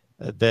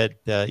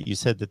 That you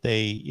said that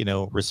they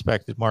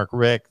respected Mark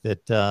Richt,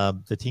 that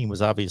the team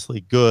was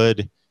obviously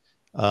good,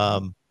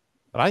 but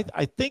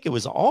I think it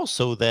was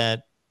also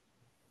that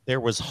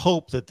there was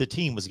hope that the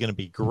team was going to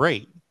be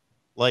great.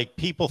 Like,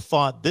 people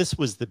thought this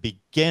was the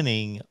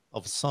beginning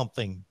of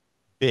something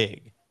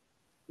big.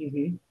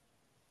 Mm-hmm.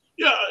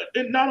 Yeah,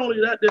 and not only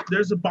that,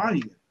 there's a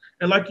buy-in.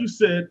 And like you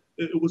said,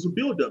 it was a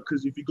build-up,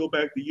 because if you go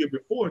back the year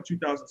before,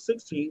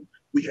 2016,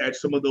 we had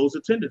some of those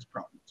attendance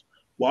problems.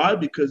 Why?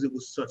 Because it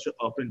was such an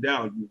up and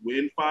down. You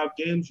win 5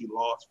 games, you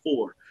lost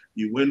 4.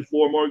 You win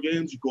 4 more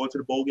games, you go into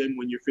the bowl game,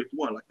 win your 5th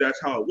one. Like,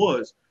 that's how it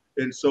was.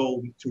 And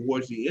so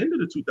towards the end of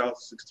the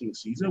 2016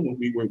 season, when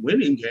we were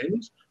winning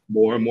games,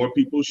 more and more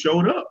people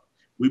showed up.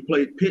 We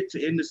played Pitt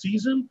to end the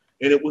season,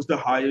 and it was the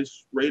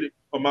highest rated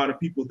amount of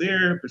people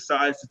there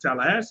besides the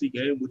Tallahassee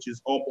game, which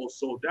is almost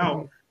sold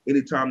out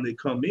anytime they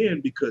come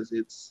in, because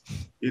it's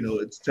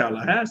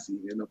Tallahassee,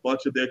 and a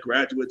bunch of their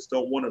graduates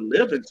don't want to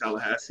live in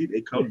Tallahassee.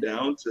 They come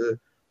down to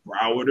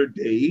Broward or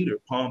Dade or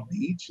Palm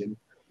Beach and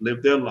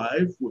live their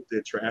life with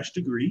their trash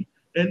degree,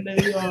 and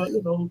they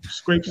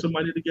scrape some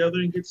money together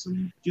and get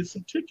some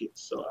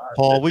tickets. So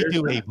Paul, we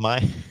do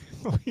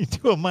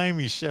a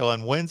Miami show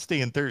on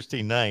Wednesday and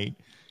Thursday night,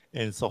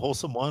 and it's a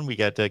Wholesome One. We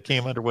got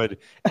Cam Underwood,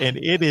 and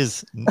it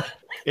is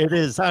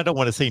I don't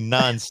want to say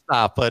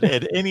nonstop, but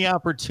at any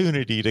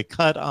opportunity to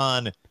cut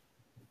on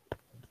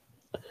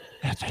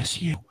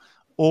FSU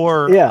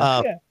or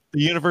the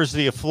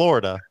University of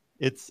Florida,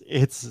 it's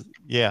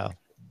yeah.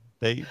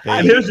 They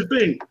and here's the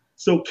thing.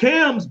 So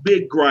Cam's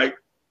big gripe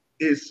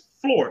is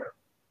Florida.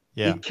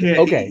 Yeah. He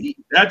can't.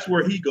 That's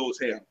where he goes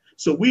ham.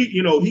 So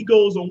he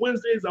goes on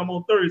Wednesdays. I'm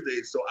on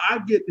Thursdays. So I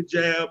get the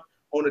jab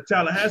on the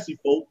Tallahassee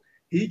folk.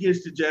 He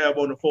gets the jab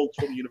on the folks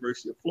from the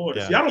University of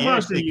Florida. Yeah. See, I don't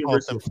mind saying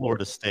University of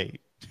Florida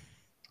State.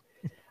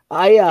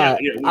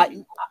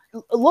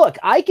 Look,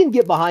 I can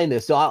get behind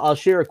this. So I'll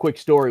share a quick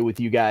story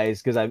with you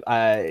guys, because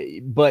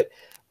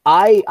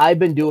I've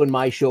been doing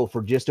my show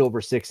for just over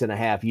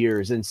 6.5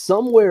 years, and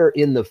somewhere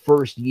in the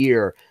first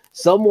year,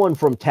 someone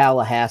from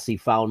Tallahassee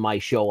found my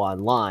show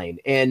online,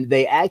 and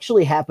they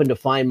actually happened to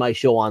find my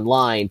show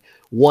online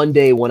one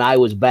day when I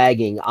was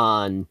bagging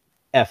on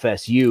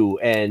FSU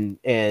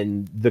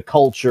and the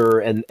culture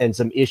and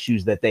some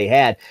issues that they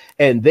had,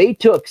 and they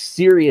took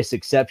serious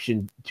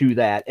exception to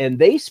that, and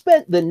they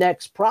spent the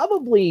next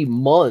probably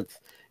month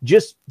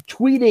just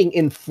tweeting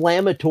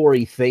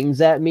inflammatory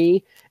things at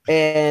me.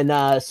 And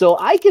so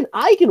I can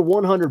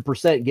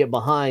 100% get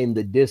behind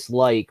the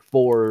dislike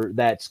for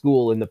that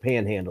school in the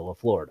Panhandle of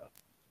Florida.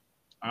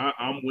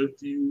 I'm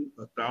with you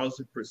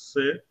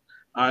 1,000%.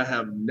 I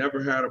have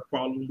never had a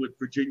problem with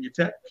Virginia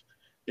Tech,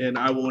 and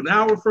I will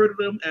now refer to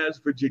them as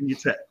Virginia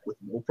Tech with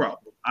no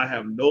problem. I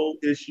have no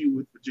issue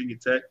with Virginia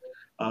Tech,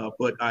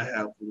 but I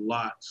have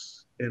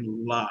lots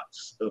and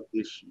lots of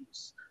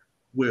issues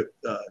with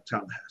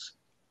Tallahassee.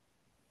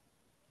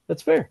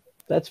 That's fair.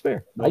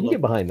 I can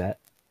get behind that.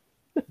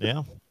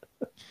 Yeah.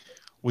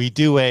 We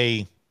do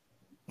a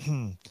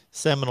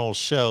Seminole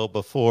show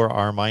before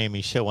our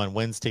Miami show on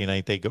Wednesday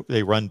night.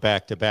 They run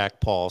back to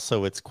back, Paul.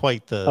 So it's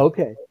quite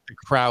the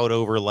crowd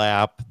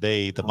overlap.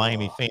 The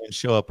Miami fans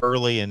show up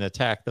early and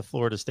attack the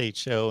Florida State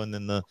show, and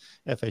then the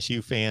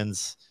FSU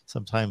fans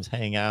sometimes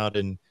hang out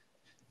and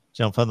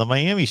jump on the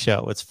Miami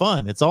show. It's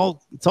fun. It's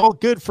all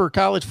good for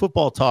college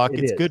football talk.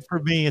 It's good for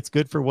me. It's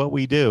good for what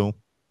we do.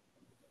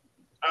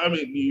 I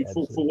mean,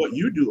 for what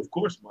you do, of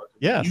course, Mark.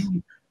 Yes.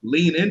 You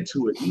lean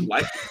into it. You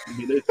like it. I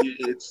mean,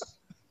 it's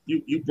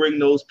you bring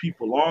those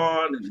people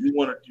on, and you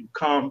want to do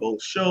combo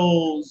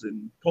shows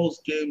and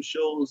post-game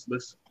shows.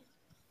 Listen,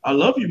 I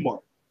love you,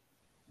 Mark.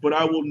 but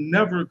I will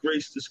never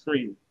grace the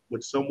screen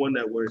with someone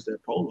that wears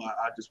that polo.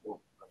 I just won't.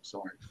 I'm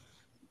sorry.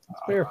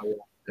 Fair. I won't.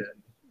 And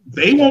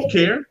they won't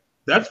care.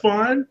 That's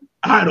fine.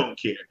 I don't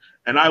care.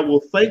 And I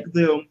will thank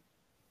them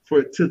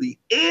for to the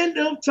end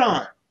of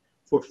time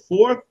for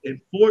 4th and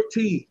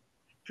 14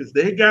 because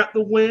they got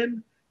the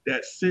win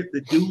that sent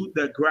the dude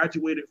that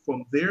graduated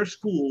from their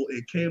school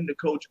and came to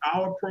coach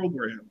our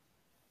program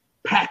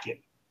packing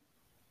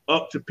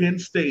up to Penn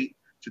State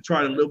to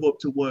try to live up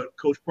to what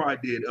Coach Pry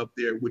did up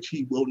there, which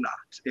he will not.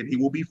 And he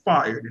will be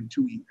fired in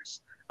 2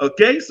 years.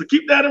 Okay, so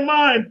keep that in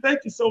mind. Thank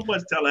you so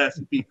much,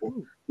 Tallahassee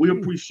people. We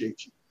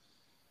appreciate you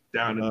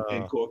down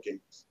in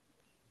Corkins.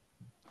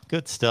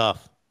 Good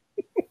stuff.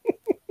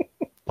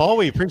 Paul,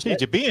 we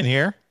appreciate you being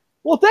here.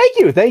 Well, thank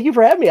you. Thank you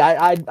for having me.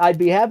 I'd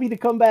be happy to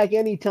come back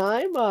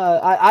anytime.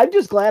 I'm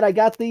just glad I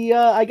got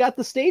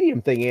the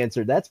stadium thing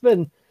answered. That's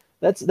been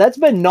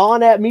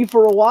gnawing at me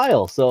for a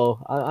while.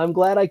 So I'm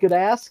glad I could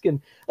ask.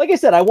 And like I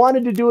said, I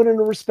wanted to do it in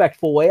a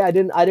respectful way. I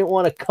didn't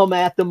want to come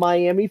at the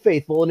Miami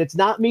faithful, and it's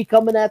not me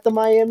coming at the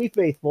Miami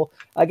faithful.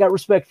 I got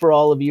respect for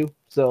all of you,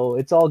 so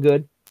it's all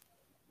good.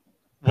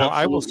 Well,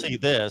 absolutely. I will say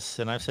this,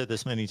 and I've said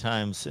this many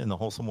times, and the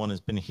Wholesome One has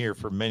been here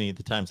for many of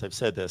the times I've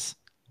said this.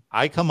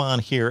 I come on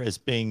here as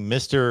being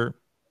Mr.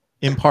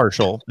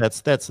 Impartial.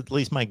 That's at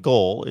least my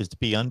goal, is to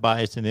be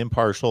unbiased and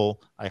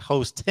impartial. I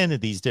host 10 of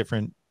these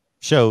different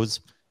shows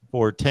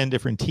for 10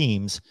 different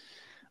teams,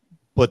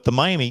 but the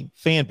Miami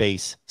fan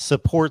base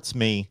supports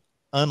me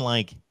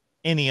unlike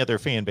any other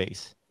fan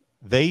base.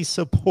 They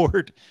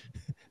support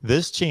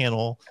this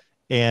channel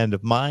and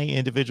my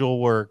individual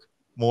work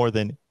more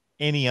than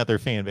any other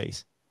fan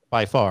base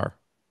by far.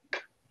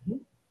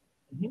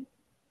 Mm-hmm.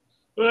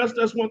 Well,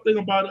 that's one thing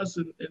about us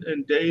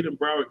in Dade and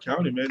Broward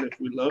County, man. If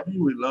we love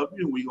you, we love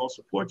you, and we gonna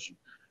support you.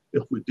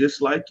 If we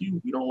dislike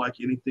you, we don't like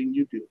anything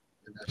you do,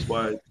 and that's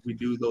why we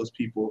do those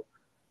people,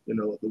 you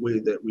know, the way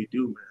that we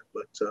do, man.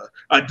 But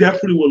I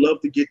definitely would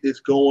love to get this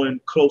going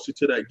closer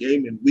to that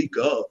game in week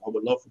of. I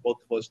would love for both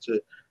of us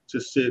to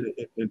sit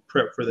and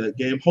prep for that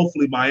game.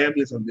 Hopefully,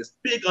 Miami is on this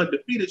big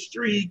undefeated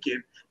streak,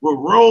 and we're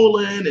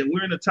rolling, and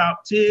we're in the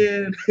top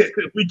 10.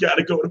 We got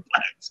to go to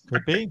Blacksburg.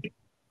 Could be.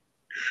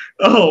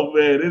 Oh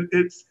man,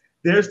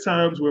 there's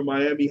times where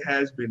Miami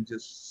has been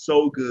just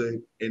so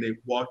good, and they've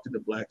walked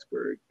into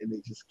Blacksburg and they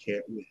just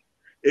can't win.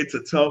 It's a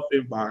tough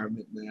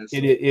environment, man. So,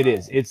 it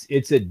is.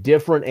 It's a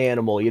different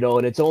animal, you know,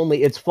 and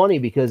it's funny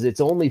because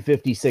it's only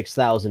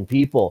 56,000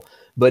 people,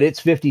 but it's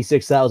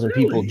 56,000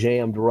 really? people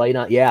jammed right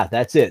on. Yeah,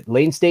 that's it.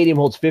 Lane Stadium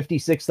holds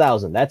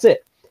 56,000. That's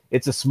it.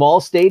 It's a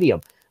small stadium,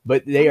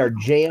 but they are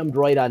jammed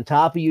right on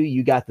top of you.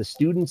 You got the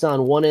students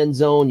on one end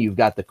zone, you've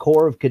got the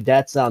Corps of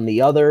Cadets on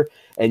the other,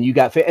 and you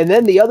got, and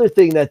then the other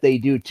thing that they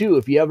do too,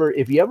 if you ever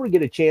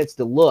get a chance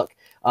to look,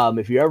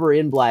 if you're ever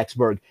in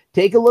Blacksburg,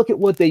 take a look at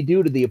what they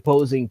do to the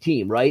opposing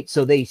team, right?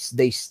 So they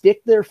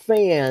stick their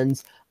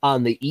fans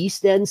on the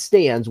east end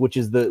stands, which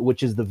is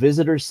the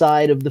visitor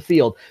side of the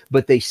field,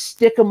 but they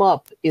stick them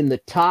up in the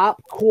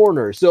top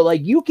corner. So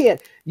like even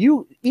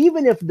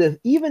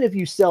if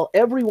you sell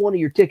every one of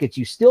your tickets,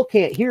 you still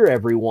can't hear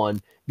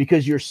everyone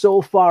because you're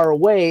so far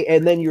away,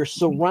 and then you're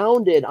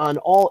surrounded on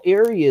all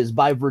areas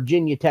by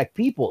Virginia Tech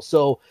people.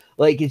 So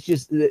like, it's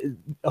just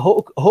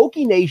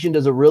Hokie Nation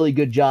does a really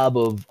good job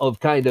of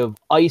kind of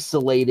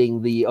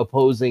isolating the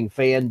opposing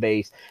fan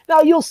base.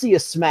 Now you'll see a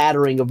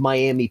smattering of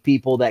Miami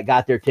people that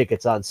got their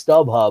tickets on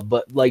StubHub,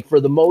 but like for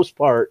the most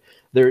part,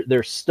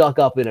 they're stuck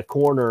up in a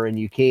corner, and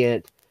you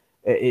can't,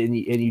 and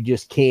you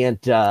just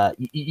can't,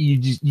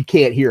 you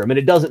can't hear them, and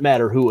it doesn't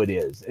matter who it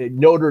is.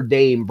 Notre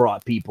Dame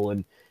brought people,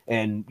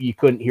 and you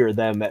couldn't hear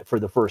them for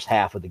the first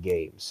half of the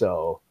game.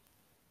 So.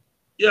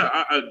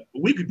 Yeah,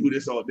 we could do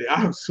this all day. I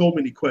have so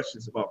many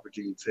questions about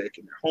Virginia Tech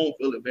and their home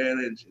field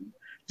advantage. And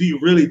do you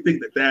really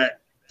think that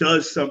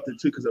does something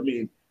too? Because, I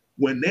mean,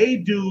 when they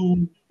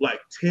do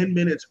like 10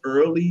 minutes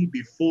early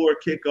before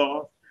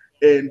kickoff,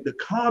 and the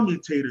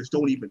commentators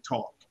don't even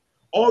talk.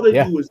 All they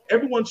do is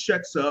everyone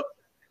checks up,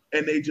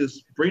 and they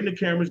just bring the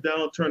cameras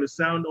down, turn the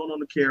sound on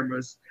the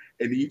cameras,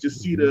 and you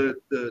just see the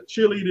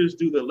cheerleaders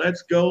do the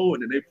let's go,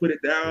 and then they put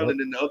it down, and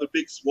then the other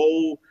big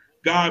swole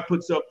guy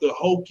puts up the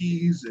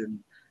Hokies, and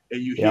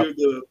you hear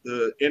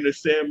the inner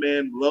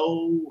Sandman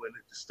low, and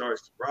it just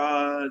starts to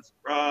rise,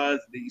 and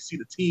then you see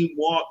the team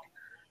walk.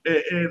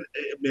 And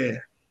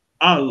man,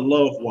 I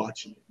love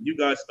watching it. You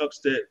guys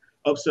upset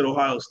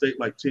Ohio State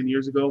like 10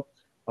 years ago.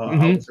 I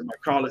was in my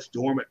college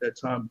dorm at that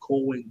time,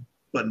 going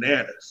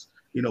bananas.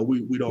 You know,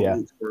 we don't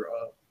root for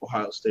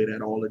Ohio State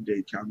at all in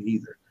Dade County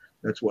either.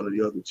 That's one of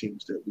the other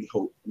teams that we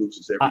hope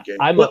loses every game.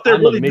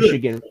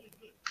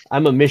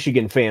 I'm a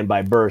Michigan fan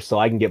by birth, so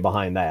I can get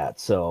behind that.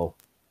 So.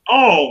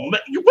 Oh,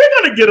 man,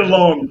 we're gonna get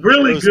along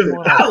really good.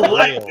 I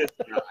like this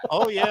guy.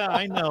 Oh yeah,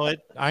 I know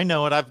it.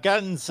 I've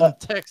gotten some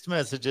text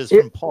messages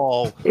from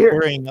Paul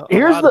wearing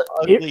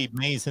ugly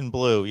maize and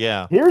blue.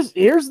 Yeah.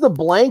 Here's the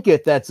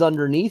blanket that's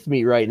underneath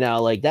me right now.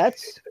 Like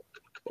that's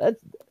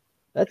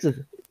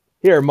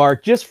here,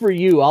 Mark, just for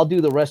you. I'll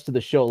do the rest of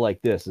the show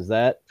like this. Is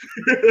that?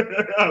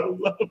 I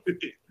love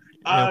it.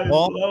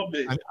 Paul, love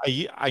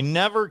it. I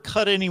never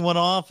cut anyone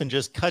off and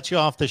just cut you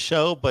off the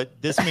show,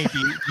 but this may need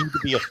to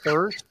be a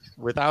first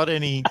without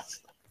any.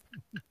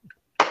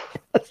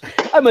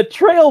 I'm a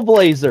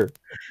trailblazer.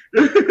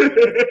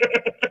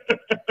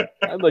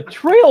 I'm a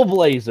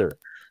trailblazer.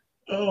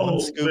 One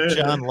scoop, man.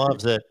 John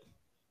loves it.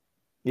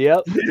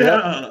 Yep.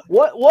 Yeah.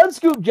 Yep. One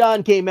scoop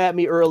John came at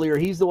me earlier.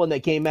 He's the one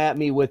that came at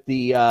me with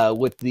the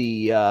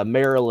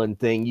Maryland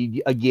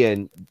thing.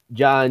 Again,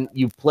 John,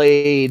 you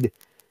played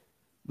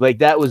like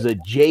that was a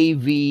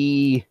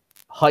JV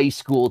high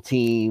school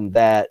team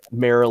that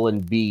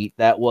Maryland beat.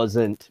 That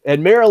wasn't,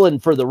 and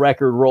Maryland, for the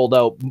record, rolled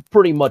out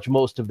pretty much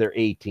most of their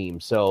A team.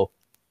 So,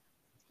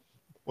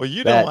 well,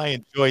 I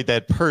enjoyed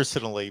that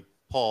personally,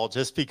 Paul,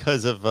 just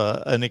because of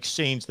an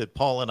exchange that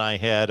Paul and I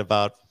had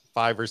about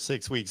 5 or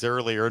 6 weeks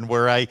earlier, and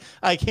where I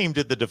came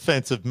to the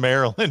defense of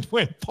Maryland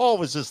when Paul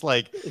was just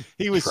like,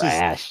 he was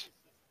just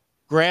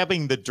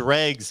grabbing the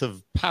dregs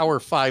of Power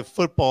 5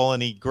 football,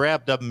 and he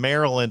grabbed up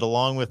Maryland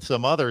along with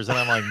some others, and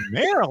I'm like,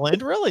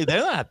 Maryland, really? They're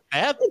not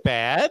that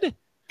bad.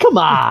 Come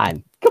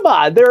on.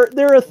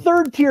 They're a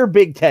third tier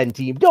Big Ten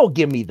team. Don't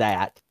give me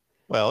that.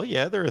 Well,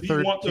 yeah, they're a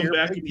third tier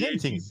Big Ten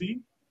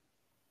team.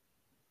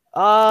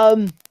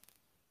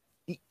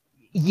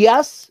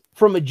 Yes,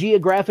 from a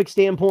geographic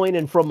standpoint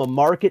and from a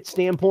market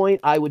standpoint,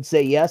 I would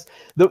say yes.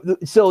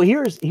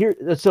 Here's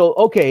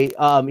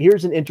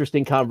an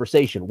interesting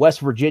conversation. West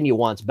Virginia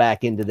wants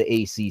back into the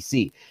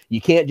ACC.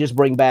 You can't just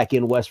bring back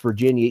in West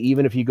Virginia,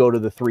 even if you go to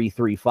the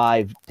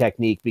 3-3-5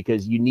 technique,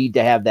 because you need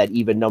to have that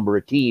even number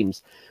of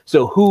teams.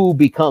 So who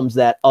becomes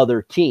that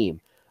other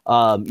team?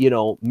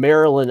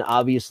 Maryland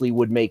obviously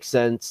would make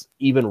sense.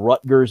 Even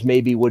Rutgers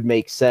maybe would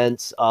make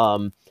sense.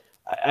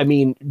 I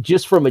mean,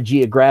 just from a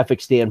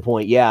geographic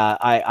standpoint, yeah,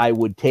 I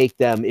would take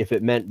them if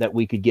it meant that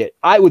we could get.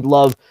 I would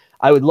love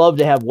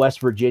to have West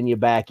Virginia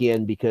back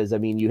in, because I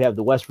mean, you have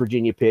the West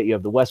Virginia pit, you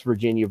have the West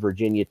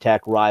Virginia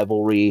Tech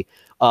rivalry,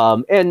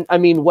 and I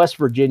mean, West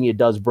Virginia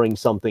does bring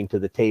something to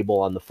the table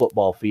on the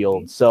football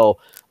field. So,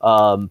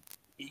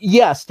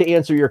 yes, to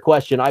answer your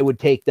question, I would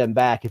take them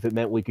back if it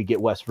meant we could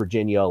get West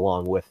Virginia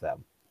along with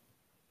them.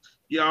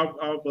 Yeah,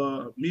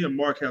 me and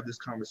Mark have this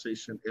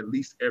conversation at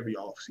least every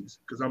offseason,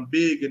 because I'm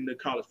big in the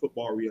college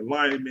football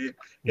realignment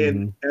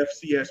and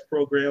FCS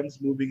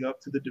programs moving up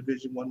to the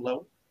Division I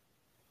level.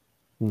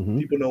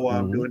 People know why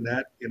I'm doing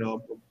that. I'm a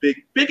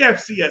big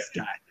FCS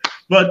guy.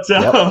 But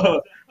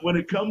when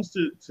it comes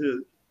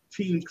to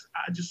teams,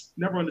 I just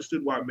never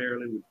understood why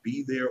Maryland would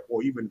be there,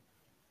 or even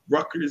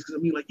Rutgers. Because I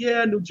mean,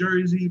 New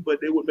Jersey,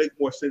 but they would make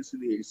more sense in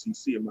the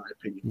ACC, in my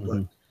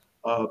opinion.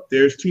 But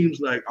there's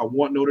teams like, I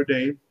want Notre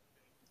Dame.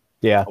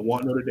 Yeah, I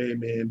want Notre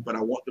Dame in, but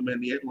I want them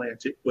in the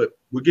Atlantic. But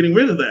we're getting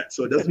rid of that,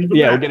 so it doesn't even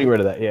matter. We're getting rid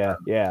of that. Yeah.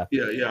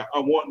 I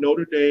want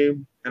Notre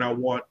Dame, and I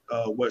want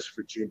West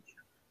Virginia.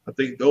 I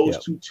think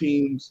those two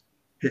teams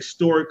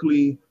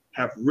historically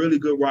have really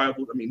good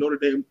rivals. I mean, Notre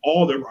Dame,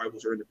 all their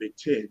rivals are in the Big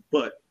Ten,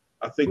 but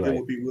I think it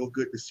would be real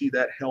good to see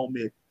that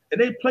helmet.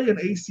 And they play an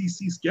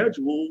ACC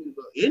schedule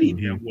any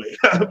damn way.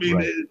 I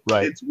mean,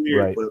 it's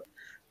weird, but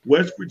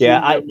West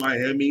Virginia and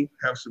Miami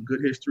have some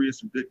good history and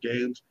some good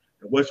games.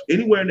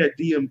 Anywhere in that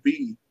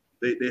DMV,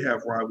 they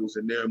have rivals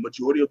in there.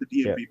 Majority of the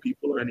DMV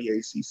people are in the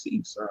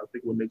ACC, so I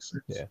think it would make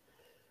sense. Yeah,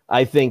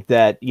 I think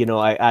that,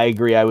 I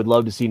agree. I would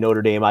love to see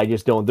Notre Dame. I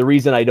just don't. The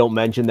reason I don't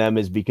mention them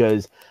is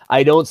because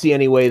I don't see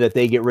any way that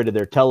they get rid of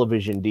their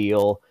television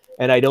deal,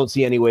 and I don't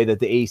see any way that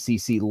the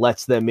ACC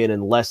lets them in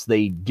unless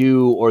they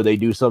do, or they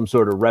do some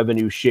sort of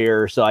revenue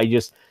share. So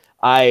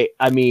I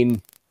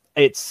mean,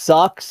 it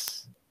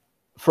sucks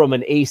from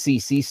an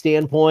ACC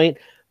standpoint.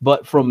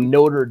 But from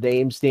Notre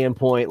Dame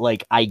standpoint,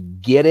 I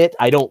get it.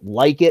 I don't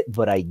like it,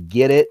 but I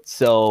get it.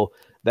 So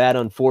that,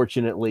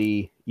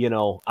 unfortunately,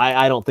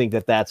 I don't think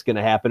that that's going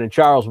to happen. And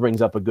Charles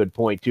brings up a good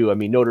point too. I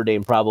mean, Notre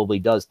Dame probably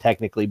does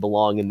technically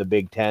belong in the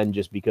Big Ten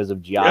just because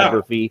of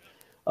geography.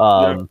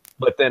 But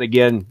then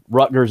again,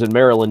 Rutgers and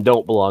Maryland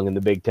don't belong in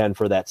the Big Ten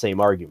for that same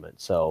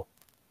argument. So,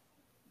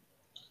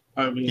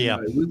 I mean,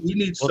 we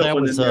need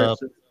someone in there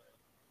to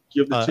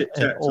give the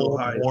tic-tac-toe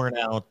high. Worn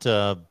out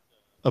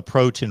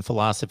approach and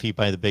philosophy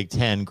by the Big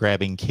Ten,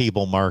 grabbing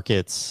cable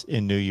markets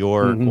in New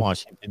York,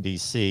 Washington,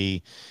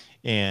 D.C.,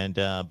 and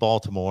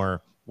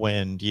Baltimore,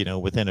 when,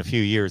 within a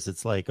few years,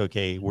 it's like,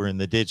 okay, we're in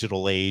the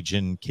digital age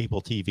and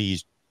cable TV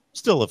is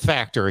still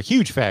a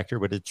huge factor,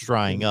 but it's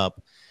drying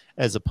up,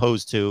 as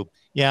opposed to,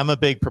 I'm a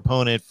big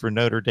proponent for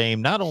Notre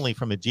Dame, not only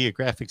from a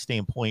geographic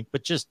standpoint,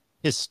 but just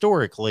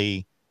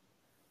historically.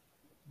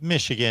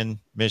 Michigan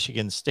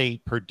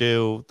State,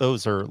 Purdue,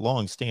 those are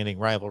long-standing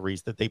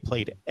rivalries that they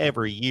played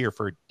every year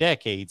for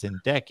decades and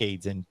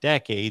decades and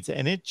decades.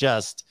 And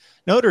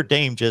Notre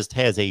Dame just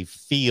has a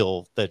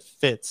feel that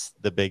fits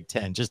the Big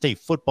Ten, just a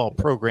football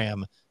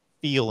program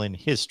feel in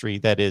history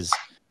that is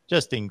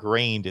just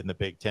ingrained in the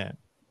Big Ten.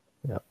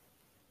 Yeah.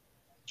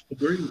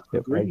 Agreed.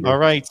 All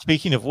right.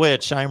 Speaking of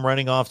which, I'm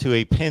running off to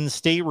a Penn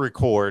State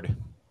record.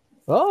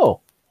 Oh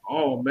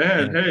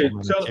man. Hey,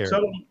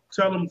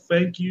 tell them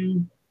thank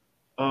you.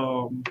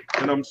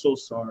 And I'm so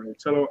sorry.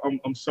 Tell them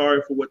I'm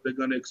sorry for what they're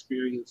going to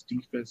experience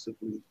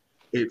defensively.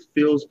 it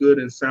feels good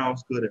and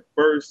sounds good at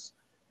first.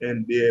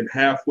 And then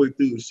halfway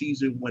through the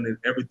season, when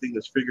everything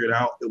is figured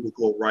out, it will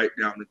go right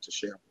down into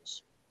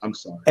shambles. I'm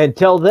sorry. And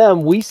tell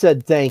them we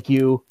said thank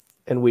you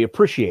and we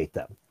appreciate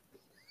them.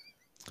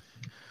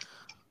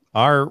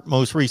 Our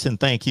most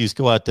recent thank yous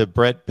go out to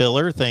Brett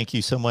Biller. Thank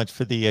you so much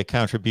for the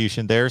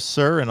contribution there,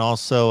 sir. And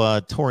also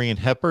Torian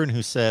Hepburn,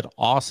 who said,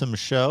 awesome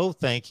show.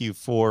 Thank you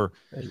for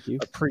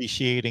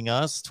appreciating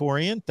us,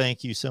 Torian.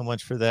 Thank you so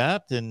much for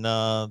that. And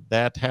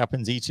that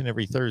happens each and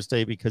every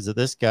Thursday because of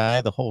this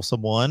guy, the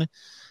Wholesome One.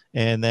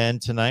 And then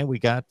tonight we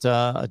got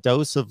a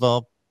dose of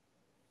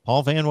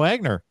Paul Van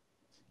Wagner.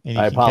 And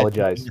I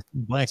apologize.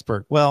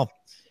 Blacksburg. Well,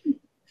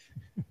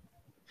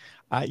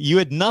 you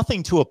had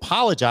nothing to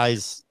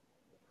apologize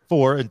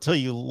for until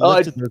you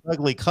lifted those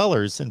ugly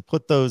colors and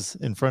put those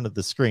in front of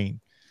the screen.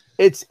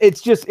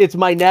 It's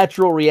my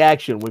natural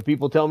reaction when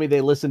people tell me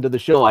they listen to the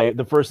show.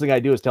 The first thing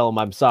I do is tell them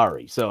I'm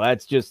sorry. So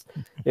that's just,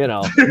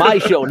 my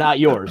show, not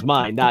yours,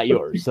 mine, not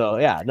yours. So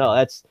yeah, no,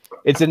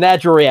 it's a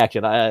natural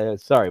reaction.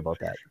 Sorry about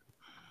that.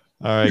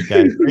 All right,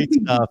 guys, great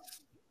stuff.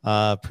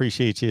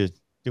 Appreciate you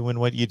doing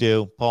what you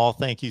do, Paul.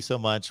 Thank you so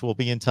much. We'll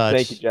be in touch.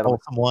 Thank you,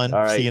 gentlemen.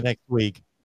 All right. See you next week.